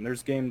on that. And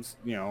there's games,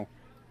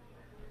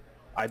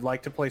 I'd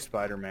like to play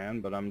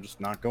Spider-Man, but I'm just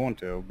not going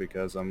to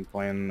because I'm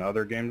playing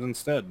other games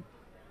instead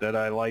that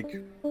I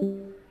like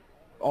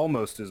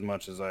almost as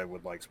much as I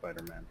would like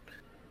Spider-Man.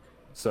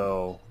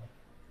 So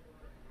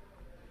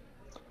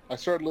I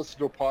started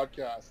listening to a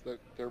podcast that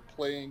they're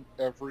playing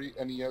every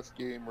NES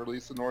game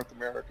released in North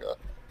America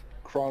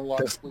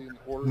chronologically in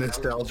order.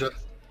 Nostalgia.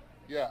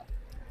 Yeah.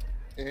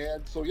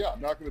 And so, yeah,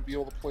 I'm not going to be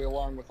able to play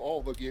along with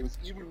all the games,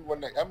 even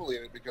when I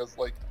emulate it, because,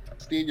 like,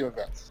 stadium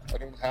events, I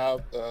don't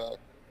have the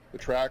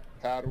track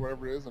pad or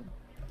whatever it is, and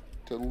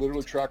to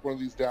literally track one of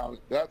these down,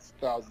 that's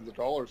thousands of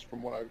dollars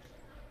from what I've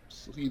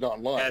seen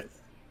online.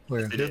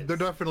 Well, yeah. They're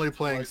definitely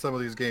playing some of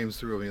these games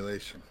through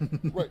emulation.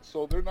 Right,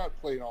 so they're not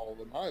playing all of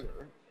them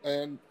either.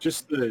 And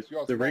just the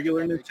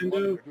regular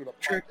Nintendo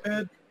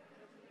trackpad?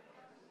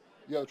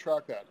 Yeah, the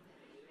trackpad.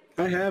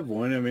 I have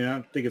one. I mean, I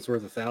don't think it's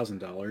worth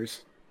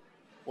 $1,000.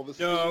 Well, it's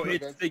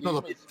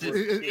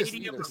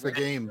the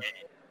game.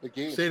 The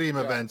game. Stadium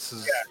events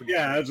is.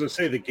 Yeah, I was gonna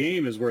say the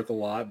game is worth a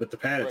lot, but the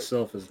pad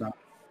itself is not.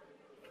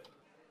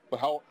 But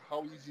how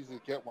easy is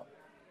it to get one?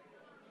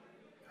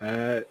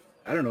 I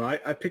don't know.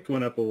 I picked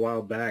one up a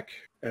while back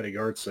at a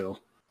yard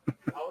sale.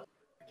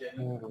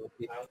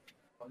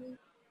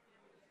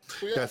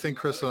 Yeah, I think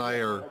Chris and I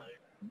are.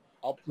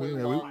 I'll play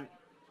along,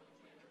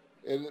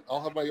 and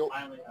I'll have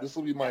this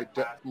will be my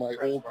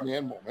old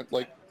man moment.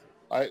 Like,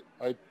 I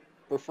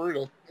prefer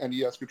a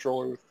NES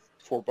controller with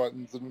 4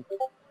 buttons, and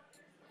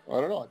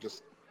I don't know.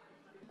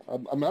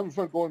 I'm having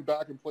fun going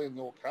back and playing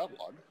the old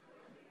catalog.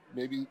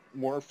 Maybe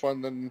more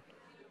fun than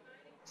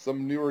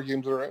some newer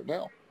games that are out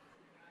now.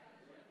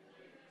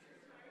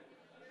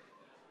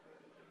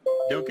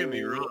 Don't get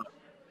me wrong.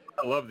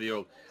 I love the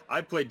old.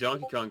 I played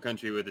Donkey Kong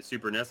Country with a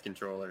Super NES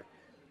controller,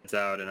 it's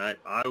out, and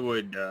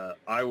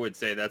I would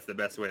say that's the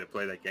best way to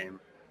play that game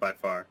by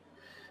far.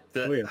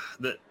 The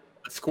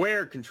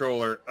Square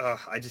controller,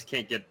 I just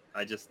can't get.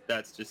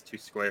 That's just too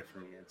square for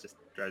me. It just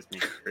drives me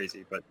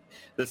crazy. But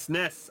the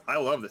SNES, I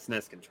love the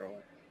SNES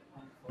controller.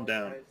 I'm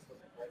down.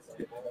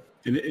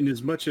 And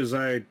as much as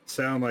I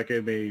sound like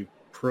I'm a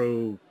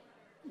pro,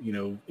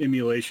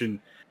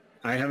 emulation,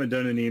 I haven't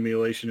done any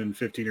emulation in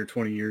 15 or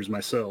 20 years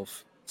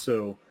myself.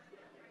 So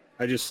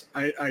I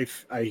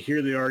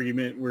hear the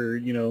argument where,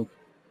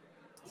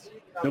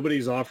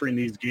 nobody's offering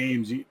these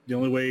games. The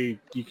only way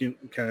you can,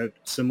 kind of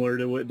similar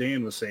to what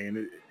Dan was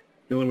saying,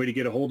 the only way to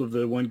get a hold of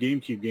the one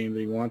GameCube game that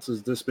he wants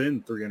is to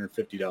spend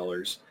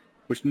 $350,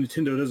 which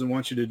Nintendo doesn't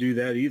want you to do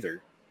that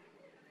either.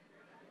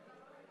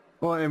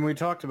 Well, and we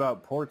talked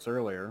about ports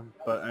earlier,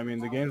 but I mean,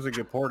 the games that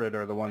get ported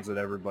are the ones that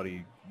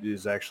everybody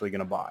is actually going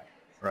to buy,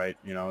 right?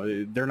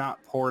 They're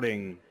not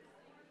porting,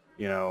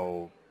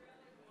 Ribbit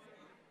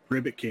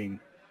King,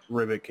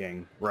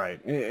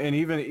 right? And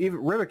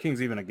even Ribbit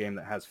King's even a game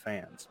that has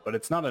fans, but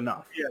it's not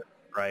enough,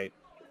 right?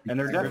 And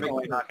they're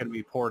definitely not going to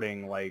be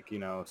porting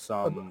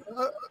some.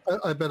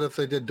 I bet if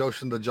they did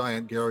Doshin the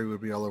Giant, Gary would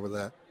be all over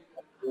that.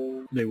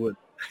 They would.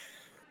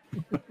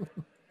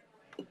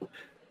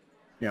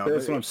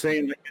 That's what I'm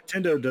saying. Like,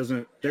 Nintendo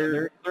doesn't.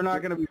 They're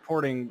not going to be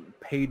porting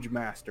Page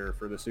Master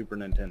for the Super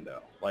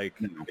Nintendo. Like,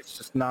 it's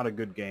just not a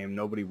good game.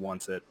 Nobody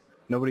wants it.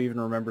 Nobody even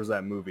remembers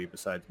that movie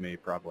besides me,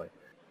 probably.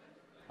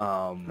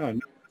 No, it's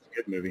a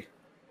good movie.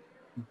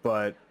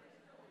 But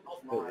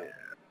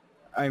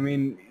I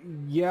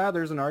mean, yeah,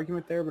 there's an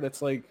argument there, but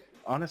it's like,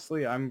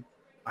 honestly, I'm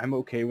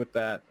okay with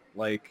that.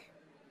 Like,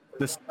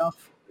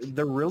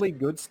 the really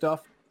good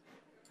stuff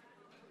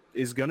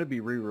is going to be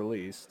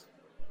re-released.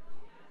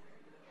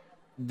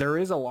 There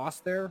is a loss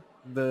there.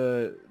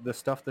 The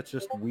stuff that's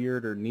just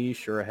weird or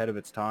niche or ahead of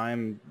its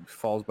time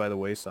falls by the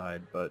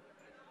wayside, but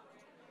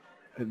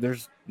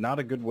there's not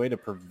a good way to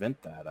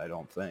prevent that, I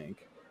don't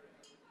think.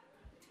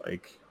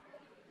 Like,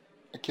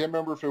 I can't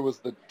remember if it was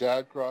the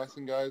Dad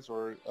Crossing guys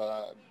or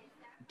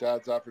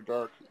Dad's After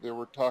Dark. They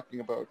were talking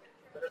about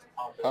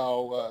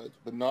how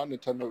the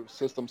non-Nintendo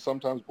system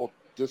sometimes will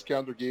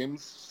discount their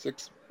games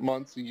 6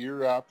 months, a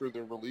year after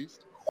they're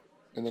released,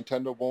 and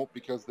Nintendo won't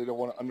because they don't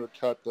want to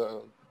undercut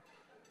the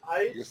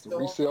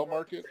resale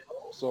market.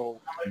 So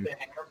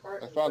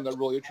I found that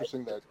really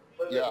interesting that,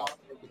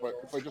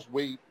 if I just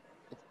wait,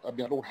 I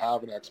don't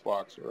have an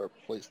Xbox or a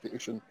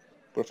PlayStation,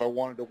 but if I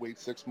wanted to wait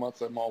 6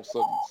 months, I'm all of a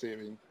sudden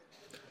saving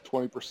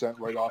 20%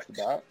 right off the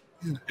bat.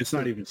 It's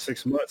not even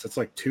 6 months. It's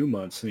like 2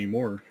 months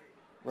anymore.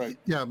 Right.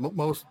 Yeah, a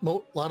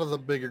lot of the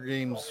bigger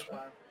games,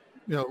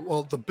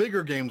 the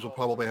bigger games will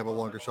probably have a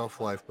longer shelf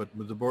life, but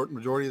the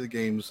majority of the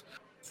games,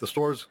 the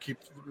stores keep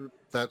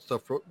that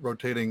stuff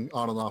rotating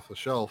on and off the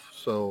shelf.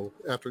 So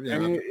after,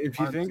 if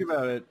you think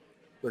about it,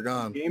 they're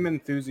gone. Game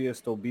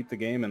enthusiasts will beat the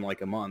game in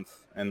like a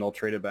month, and they'll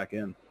trade it back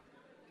in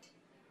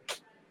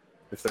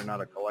if they're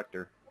not a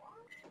collector.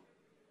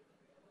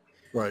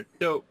 Right.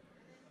 So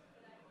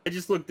I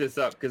just looked this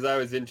up because I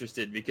was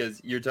interested, because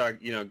you're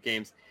talking,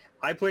 games.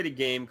 I played a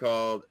game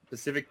called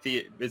it's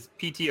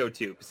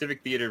PTO2,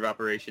 Pacific Theater of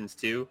Operations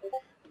 2,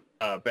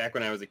 back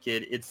when I was a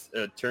kid. It's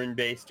a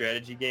turn-based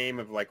strategy game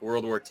of like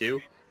World War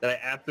II that I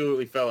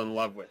absolutely fell in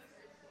love with.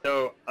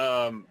 So,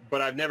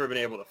 but I've never been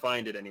able to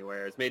find it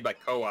anywhere. It's made by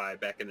Koei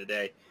back in the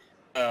day.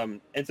 And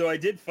so I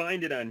did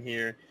find it on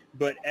here,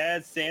 but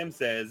as Sam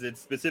says, it's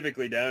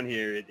specifically down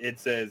here. It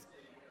says,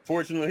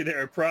 fortunately,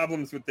 there are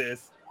problems with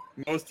this.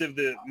 Most of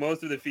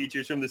the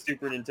features from the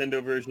Super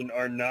Nintendo version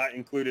are not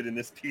included in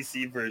this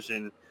PC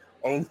version.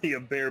 Only a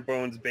bare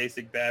bones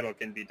basic battle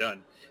can be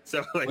done.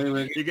 So, like,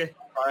 you get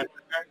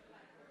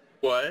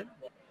what?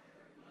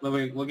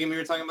 Wait, what game you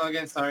were talking about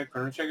again? Sorry,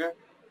 Chrono Trigger?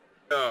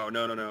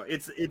 No.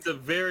 It's a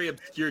very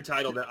obscure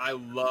title that I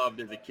loved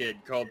as a kid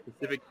called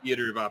Pacific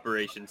Theater of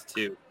Operations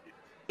 2.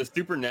 The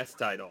Super NES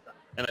title.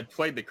 And I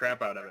played the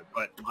crap out of it,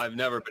 but I've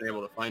never been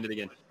able to find it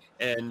again.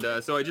 And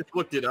so I just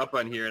looked it up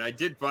on here, and I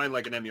did find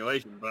like an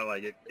emulation, but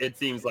like it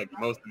seems like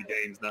most of the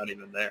game's not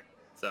even there.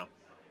 So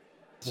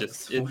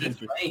it's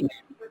interesting.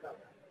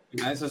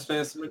 You guys just play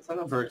a Super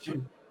Nintendo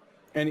version.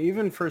 And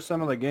even for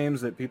some of the games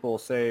that people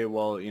say,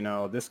 well,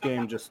 this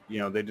game just,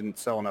 they didn't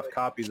sell enough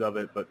copies of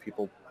it, but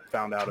people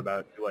found out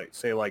about, like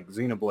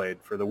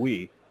Xenoblade for the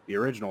Wii, the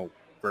original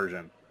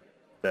version,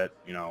 that,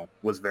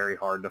 was very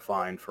hard to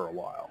find for a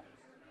while.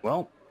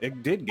 Well,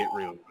 it did get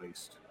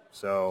re-released,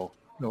 so...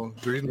 No,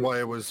 the reason why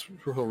it was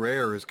so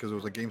rare is because it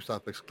was a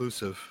GameStop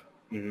exclusive.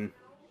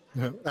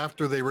 Mm-hmm.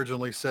 After they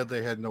originally said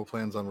they had no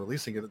plans on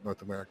releasing it in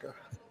North America.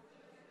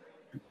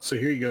 So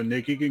here you go,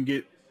 Nick. You can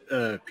get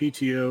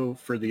PTO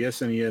for the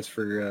SNES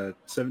for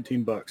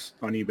 $17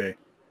 on eBay.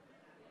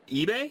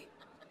 eBay?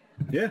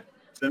 Yeah,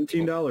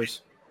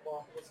 $17.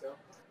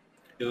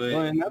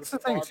 Well, and that's the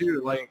thing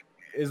too. Like,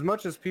 as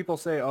much as people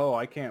say, "Oh,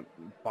 I can't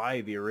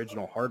buy the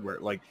original hardware,"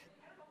 like,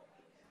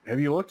 have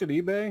you looked at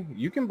eBay?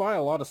 You can buy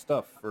a lot of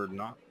stuff for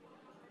not,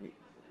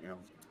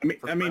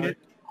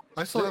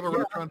 I still have a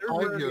Retron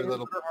 5 here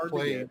that'll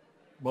play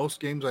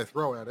most games I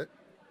throw at it.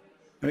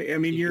 I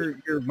mean,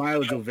 your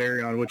mileage will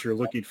vary on what you're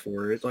looking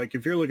for. It's like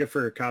if you're looking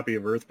for a copy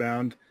of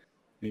Earthbound,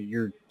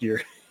 you're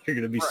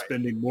going to be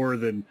spending more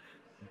than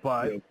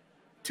 $200.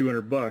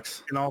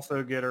 You can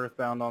also get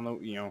Earthbound on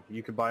the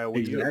you could buy a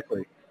Wii U.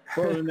 Exactly.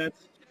 Well, and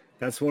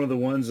that's one of the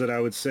ones that I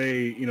would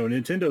say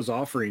Nintendo's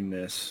offering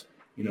this.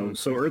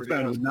 So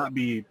Earthbound would not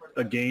be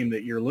a game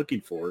that you're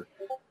looking for,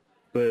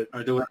 but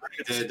or do it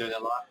during the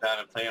lockdown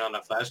and play it on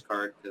a flash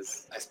card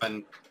because I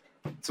spend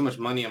too much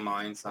money on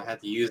mine, so I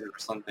had to use it for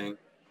something.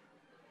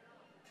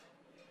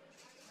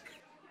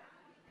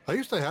 I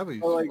used to have a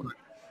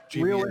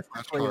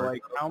realistically,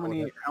 like how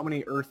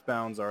many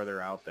Earthbounds are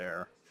there out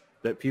there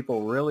that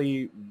people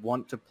really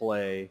want to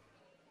play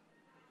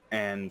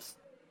and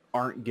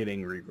aren't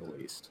getting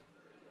re-released?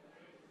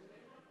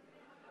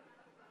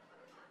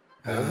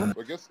 I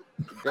guess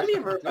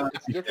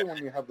it's different when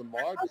you have the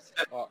mods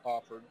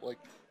offered. Like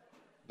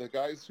the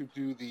guys who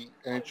do the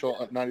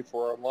NHL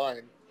 94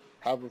 Online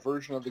have a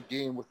version of the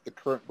game with the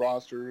current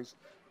rosters,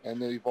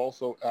 and they've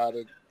also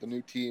added the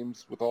new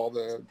teams with all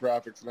the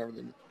graphics and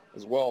everything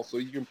as well. So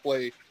you can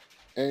play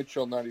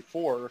NHL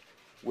 94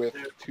 with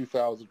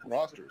 2,000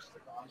 rosters,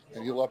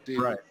 and you'll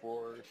update it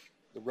for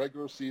the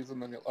regular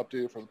season, then you'll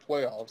update it for the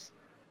playoffs,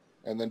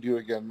 and then do it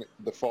again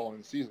the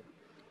following season.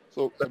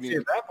 So at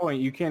that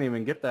point, you can't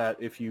even get that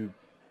if you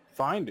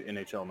find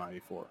NHL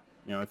 94.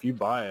 If you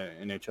buy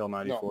an NHL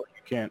 94,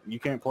 you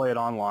can't play it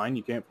online.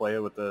 You can't play it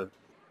with the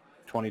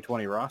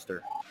 2020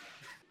 roster.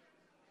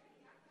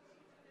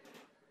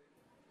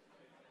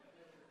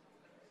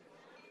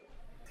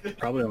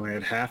 Probably only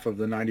had half of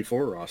the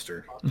 94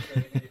 roster.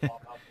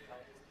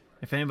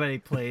 If anybody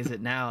plays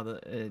it now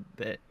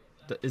that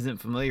isn't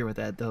familiar with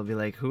that, they'll be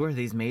like, "Who are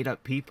these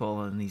made-up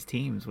people in these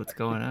teams? What's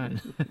going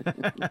on?"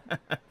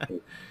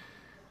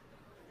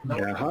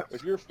 Yeah,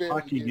 if you're a fan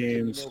hockey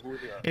games. You know who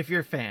they are. If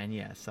you're a fan,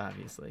 yes,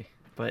 obviously.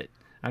 But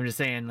I'm just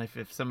saying, like,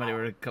 if somebody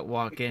were to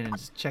walk in and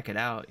just check it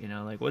out,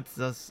 like, what's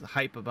this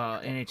hype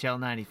about NHL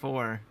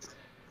 94?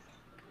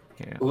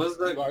 Yeah. What was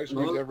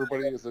the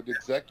everybody is an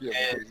executive,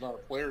 but he's not a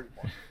player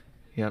anymore.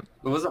 Yep.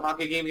 What was the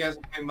hockey game you guys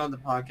were talking about on the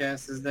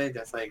podcast this day?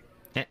 That's like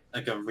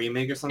a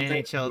remake or something?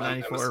 NHL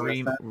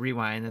 94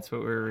 Rewind, that's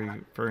what we're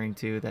referring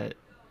to, that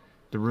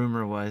the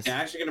rumor was. Yeah,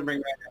 actually going to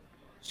bring back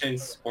a Shin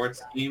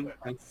sports game.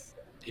 That's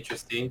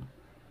interesting.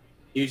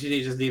 Usually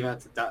they just leave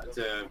out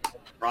to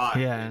Rock.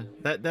 Yeah,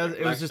 that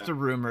it was just a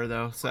rumor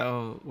though,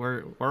 so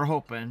we're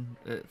hoping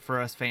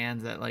for us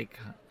fans that like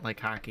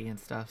hockey and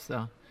stuff.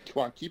 So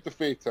come on, keep the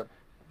faith, Tim.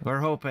 We're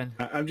hoping.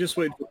 I'm just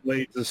waiting for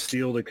Blades of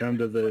Steel to come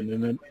to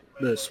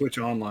the Switch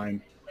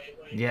Online.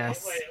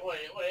 Yes.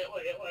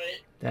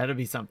 That'll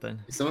be something.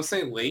 Is someone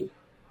saying wait?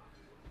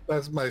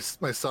 That's my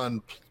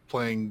son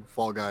playing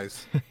Fall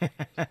Guys.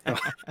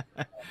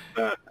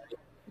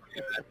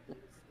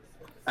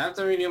 I have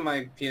to renew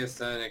my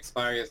PSN. It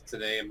expires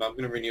today, but I'm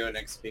going to renew it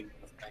next week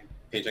with my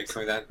paycheck,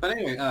 something like that. But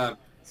anyway,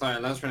 sorry, I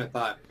lost train of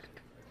thought.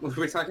 What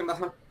were we talking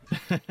about?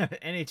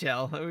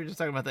 NHL. We were just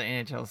talking about the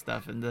NHL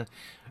stuff and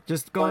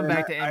just going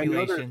back to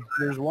emulation.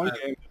 There's one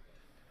game.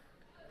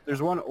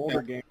 There's one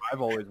older game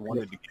I've always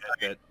wanted to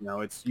get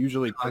that, it's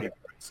usually pretty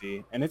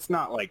pricey. And it's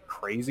not like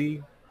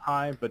crazy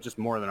high, but just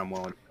more than I'm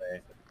willing to pay.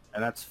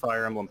 And that's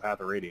Fire Emblem Path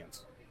of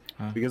Radiance.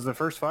 Because the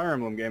first Fire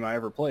Emblem game I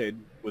ever played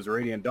was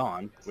Radiant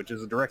Dawn, which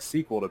is a direct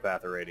sequel to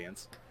Path of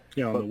Radiance.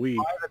 Yeah, on the Wii.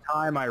 By the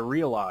time I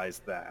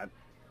realized that,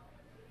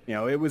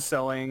 it was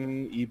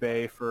selling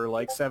eBay for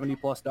like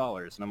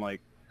 $70+, and I'm like,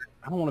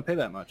 I don't want to pay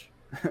that much.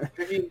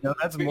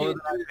 That's more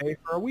than I pay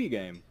for a Wii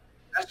game.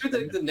 That's true.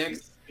 The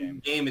next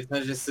game, it's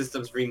not just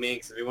systems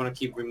remakes. If we want to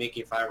keep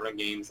remaking Fire Emblem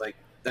games, like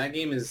that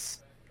game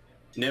is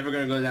never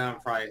gonna go down in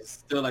price. It's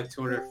still like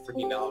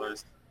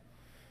 $250.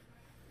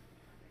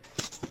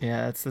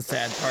 Yeah, that's the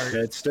sad part.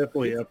 Yeah, it's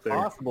definitely up there.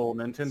 It's possible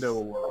Nintendo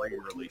will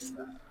re-release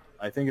that.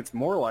 I think it's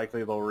more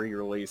likely they'll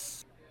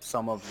re-release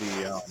some of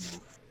the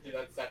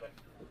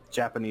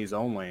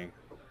Japanese-only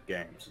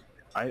games.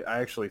 I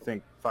actually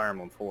think Fire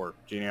Emblem 4,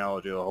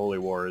 Genealogy of the Holy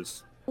War,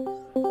 is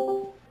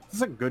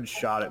a good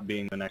shot at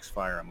being the next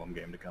Fire Emblem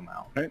game to come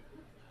out.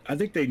 I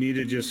think they need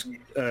to just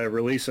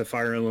release a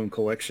Fire Emblem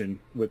collection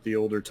with the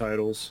older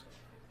titles.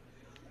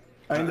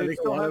 I think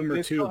a lot of them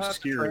are too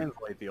obscure.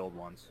 Translate the old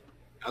ones.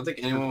 I don't think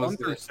anyone was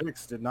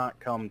 1-6 did not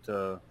come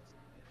to...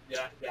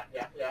 Yeah.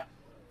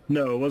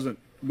 No, it wasn't.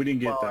 We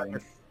didn't get that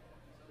one.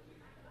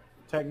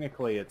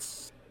 Technically,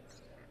 it's...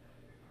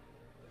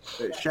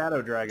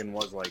 Shadow Dragon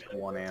was like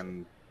 1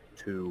 and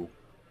 2.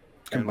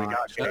 And we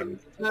got Shadow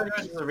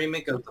Dragon is a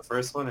remake of the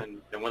first one,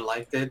 and no one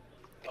liked it.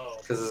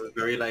 Because it's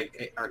very,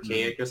 like,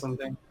 archaic or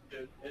something.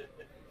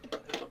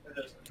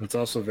 It's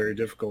also very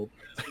difficult.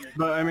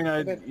 But, I mean,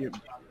 I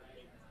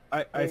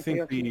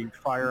think the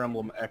Fire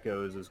Emblem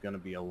Echoes is going to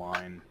be a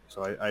line,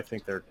 so I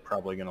think they're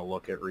probably going to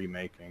look at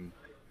remaking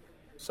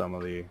some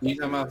of the... You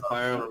talking about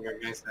Fire Emblem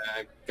remakes,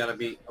 I gotta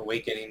be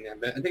Awakening.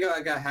 I think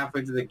I got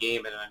halfway through the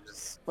game and I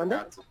just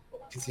forgot to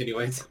continue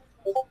it.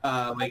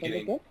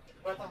 Awakening.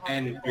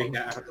 And Three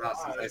Houses.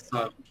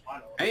 I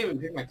didn't even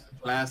pick my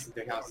class in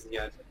Three Houses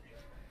yet.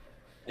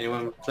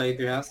 Anyone play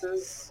through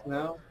Houses?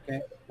 No?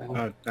 Okay.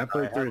 I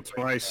played through it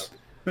twice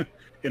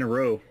in a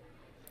row.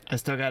 I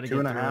still got to get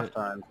 2.5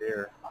 times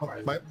here.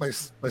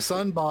 My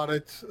son bought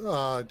it,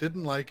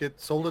 didn't like it,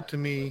 sold it to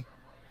me,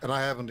 and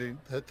I haven't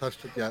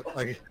touched it yet.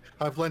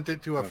 I've lent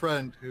it to a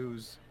friend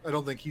I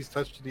don't think he's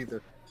touched it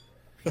either.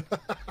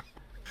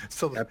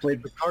 So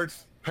the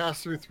cards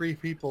passed through 3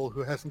 people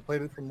who hasn't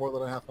played it for more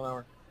than a half an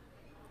hour.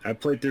 I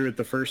played through it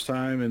the first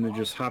time and then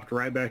just hopped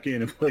right back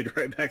in and played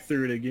right back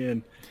through it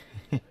again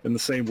in the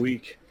same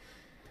week.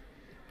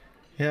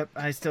 Yep,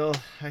 I still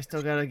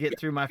got to get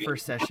through my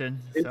first session.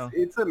 So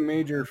It's a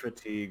major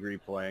fatigue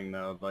replaying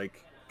though,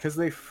 like because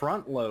they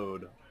front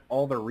load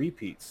all the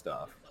repeat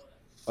stuff.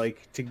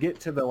 Like to get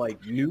to the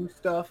new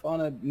stuff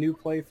on a new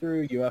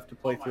playthrough, you have to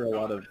play through a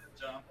lot of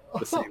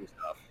the same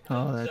stuff.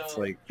 Oh, that's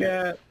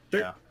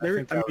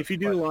if you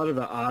do a lot of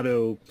the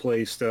auto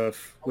play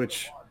stuff,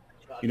 which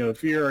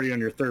if you're already on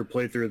your third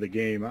playthrough of the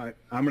game, I'm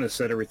going to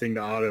set everything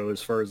to auto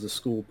as far as the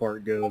school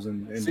part goes,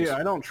 and see, just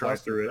I don't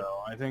trust through it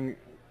though.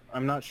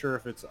 I'm not sure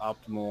if it's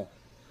optimal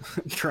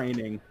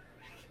training.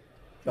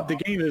 The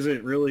game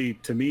isn't really,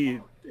 to me,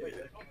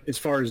 as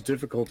far as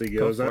difficulty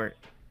goes.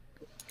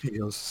 He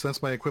goes,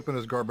 since my equipment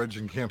is garbage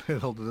and can't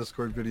handle the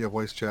Discord video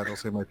voice chat, I'll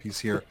say my piece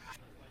here.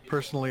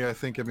 Personally, I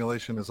think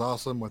emulation is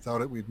awesome.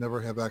 Without it, we'd never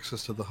have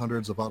access to the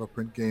hundreds of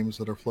auto-print games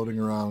that are floating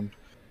around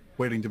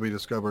waiting to be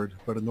discovered.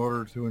 But in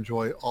order to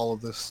enjoy all of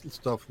this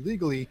stuff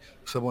legally,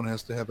 someone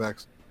has to have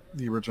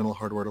the original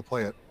hardware to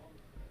play it.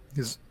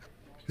 His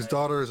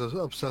daughter is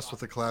obsessed with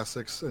the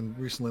classics and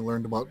recently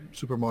learned about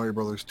Super Mario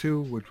Bros.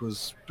 2, which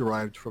was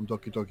derived from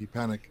Doki Doki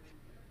Panic,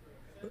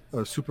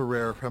 a super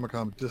rare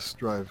Famicom disk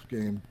drive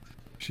game.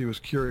 She was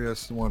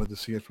curious and wanted to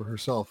see it for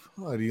herself.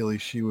 Ideally,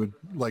 she would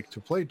like to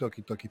play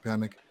Doki Doki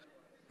Panic,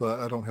 but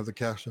I don't have the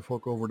cash to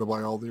fork over to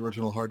buy all the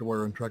original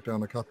hardware and track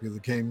down a copy of the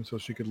game so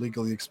she could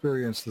legally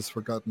experience this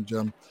forgotten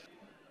gem.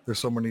 There's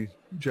so many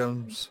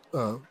gems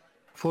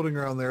floating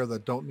around there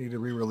that don't need a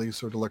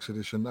re-release or deluxe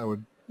edition.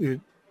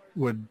 It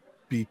would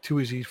be too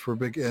easy for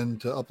Big N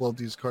to upload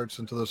these cards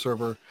into the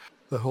server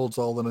that holds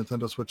all the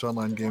Nintendo Switch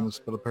Online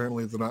games, but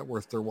apparently they're not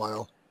worth their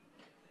while.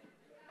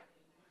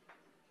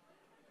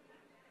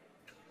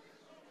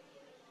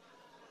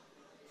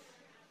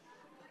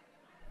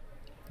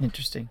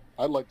 Interesting.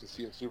 I'd like to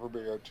see a Super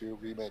Mario 2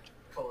 remake.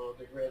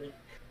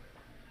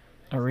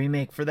 A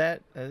remake for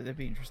that? That'd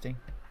be interesting.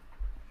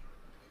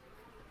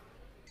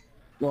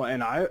 Well,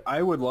 and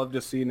I would love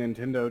to see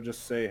Nintendo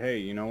just say, hey,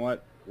 you know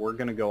what? We're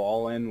going to go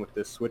all in with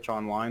this Switch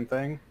Online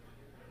thing.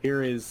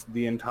 Here is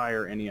the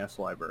entire NES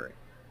library.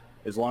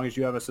 As long as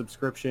you have a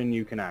subscription,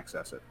 you can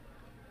access it.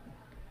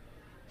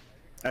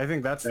 I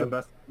think that's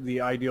the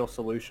ideal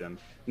solution.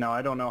 Now,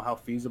 I don't know how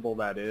feasible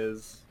that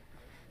is.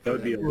 That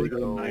would be a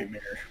legal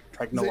nightmare.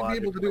 They'd be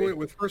able to do it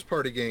with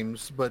first-party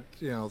games, but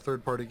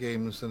third-party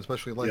games and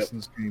especially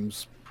licensed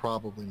games,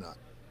 probably not.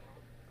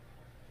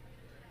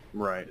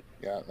 Right.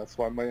 Yeah, that's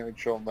why my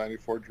NHL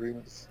 '94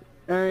 dream is.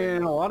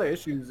 And a lot of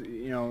issues,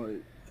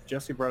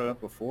 Jesse brought it up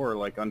before.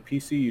 Like on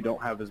PC, you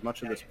don't have as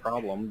much of this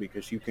problem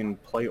because you can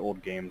play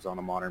old games on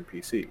a modern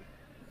PC.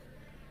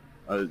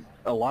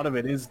 A lot of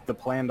it is the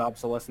planned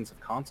obsolescence of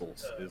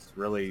consoles. Is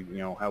really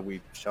how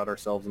we shot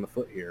ourselves in the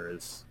foot here.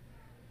 Is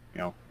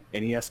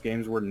NES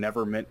games were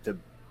never meant to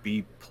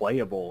be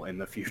playable in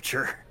the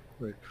future.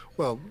 Right.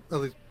 Well, at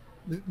least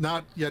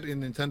not yet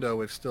in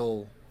Nintendo. It's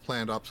still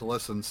planned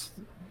obsolescence,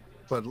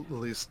 but at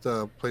least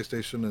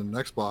PlayStation and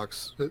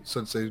Xbox,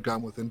 since they've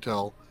gone with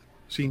Intel,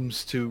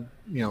 seems to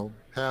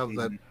have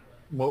that.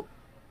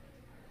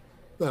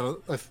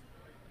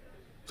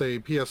 Say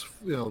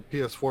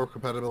PS4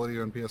 compatibility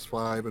on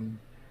PS5 and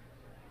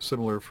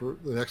similar for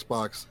the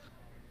Xbox.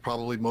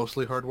 Probably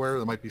mostly hardware.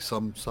 There might be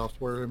some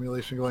software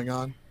emulation going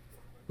on.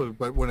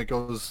 But when it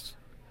goes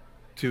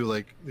to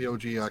like the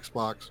OG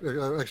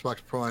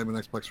Xbox Prime and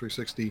Xbox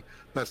 360,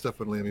 that's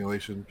definitely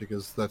emulation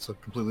because that's a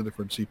completely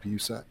different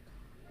CPU set.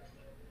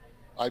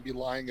 I'd be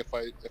lying if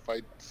I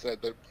said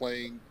that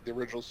playing the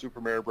original Super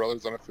Mario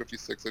Brothers on a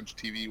 56-inch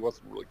TV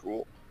wasn't really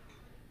cool.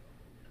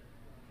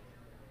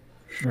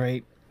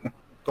 Right.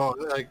 Oh,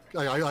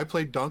 I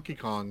played Donkey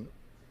Kong.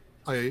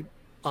 I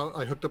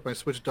hooked up my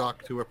Switch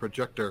dock to a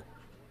projector,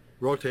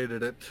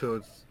 rotated it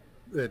so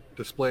it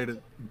displayed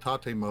it in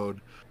Tate mode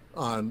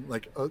on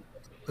like an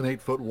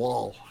 8-foot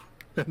wall,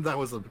 and that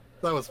was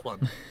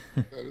fun.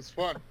 That is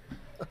fun.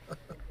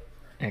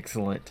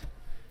 Excellent.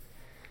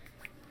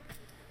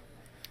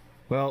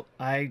 Well,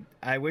 I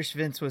wish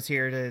Vince was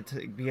here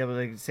to be able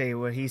to say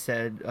what he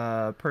said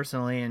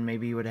personally, and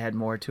maybe he would have had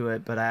more to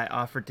it, but I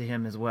offered to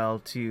him as well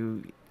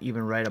to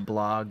even write a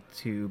blog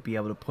to be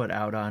able to put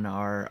out on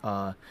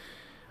our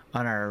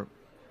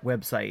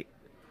website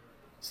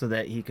so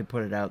that he could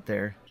put it out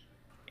there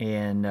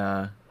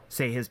and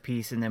say his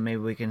piece, and then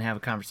maybe we can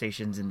have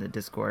conversations in the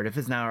Discord if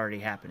it's not already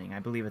happening. I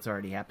believe it's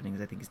already happening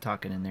because I think he's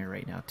talking in there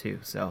right now too.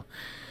 So,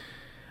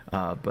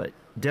 but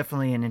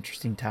definitely an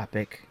interesting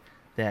topic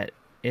that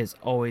is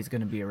always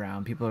going to be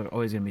around. People are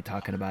always going to be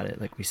talking about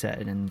it, like we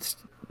said, and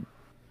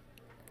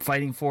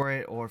fighting for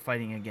it or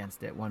fighting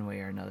against it one way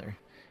or another.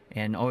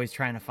 and always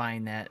trying to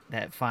find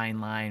that fine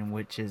line,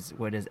 which is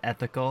what is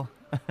ethical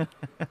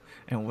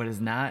and what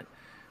is not.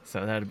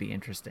 So that'll be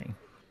interesting.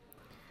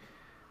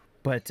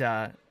 But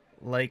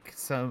like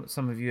some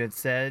of you had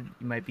said,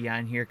 you might be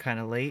on here kind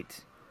of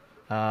late.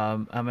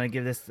 I'm gonna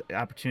give this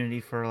opportunity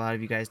for a lot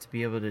of you guys to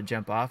be able to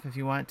jump off if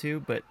you want to,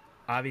 but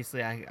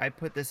obviously I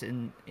put this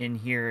in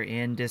here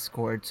in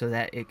Discord so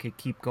that it could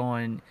keep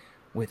going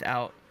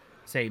without,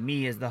 say,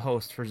 me as the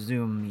host for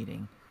Zoom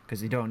meeting,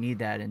 because you don't need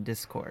that in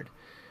Discord.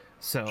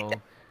 So,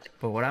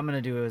 but what I'm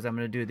going to do is I'm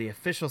going to do the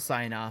official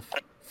sign off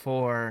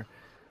for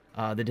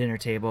the dinner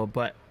table,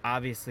 but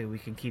obviously we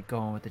can keep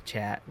going with the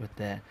chat with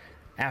the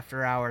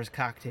after hours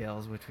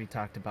cocktails, which we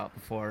talked about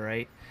before,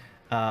 right?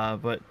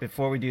 But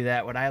before we do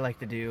that, what I like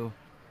to do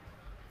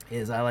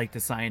is I like to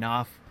sign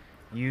off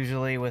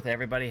usually with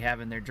everybody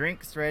having their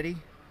drinks ready.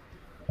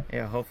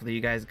 Yeah, hopefully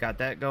you guys got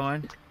that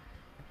going.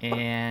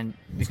 And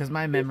because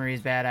my memory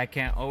is bad, I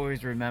can't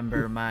always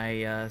remember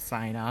my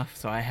sign off,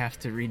 so I have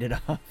to read it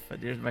off.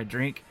 There's my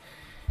drink.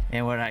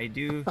 And what I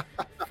do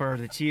for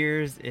the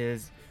cheers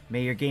is,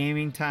 may your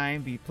gaming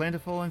time be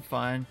plentiful and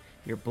fun,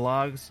 your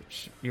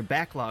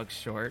backlogs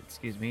short,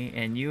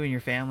 and you and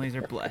your families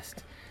are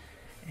blessed.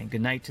 And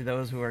good night to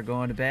those who are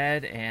going to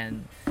bed,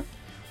 and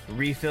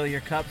refill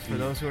your cups for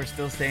those who are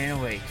still staying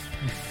awake.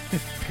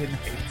 Good night.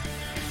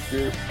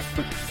 Yeah.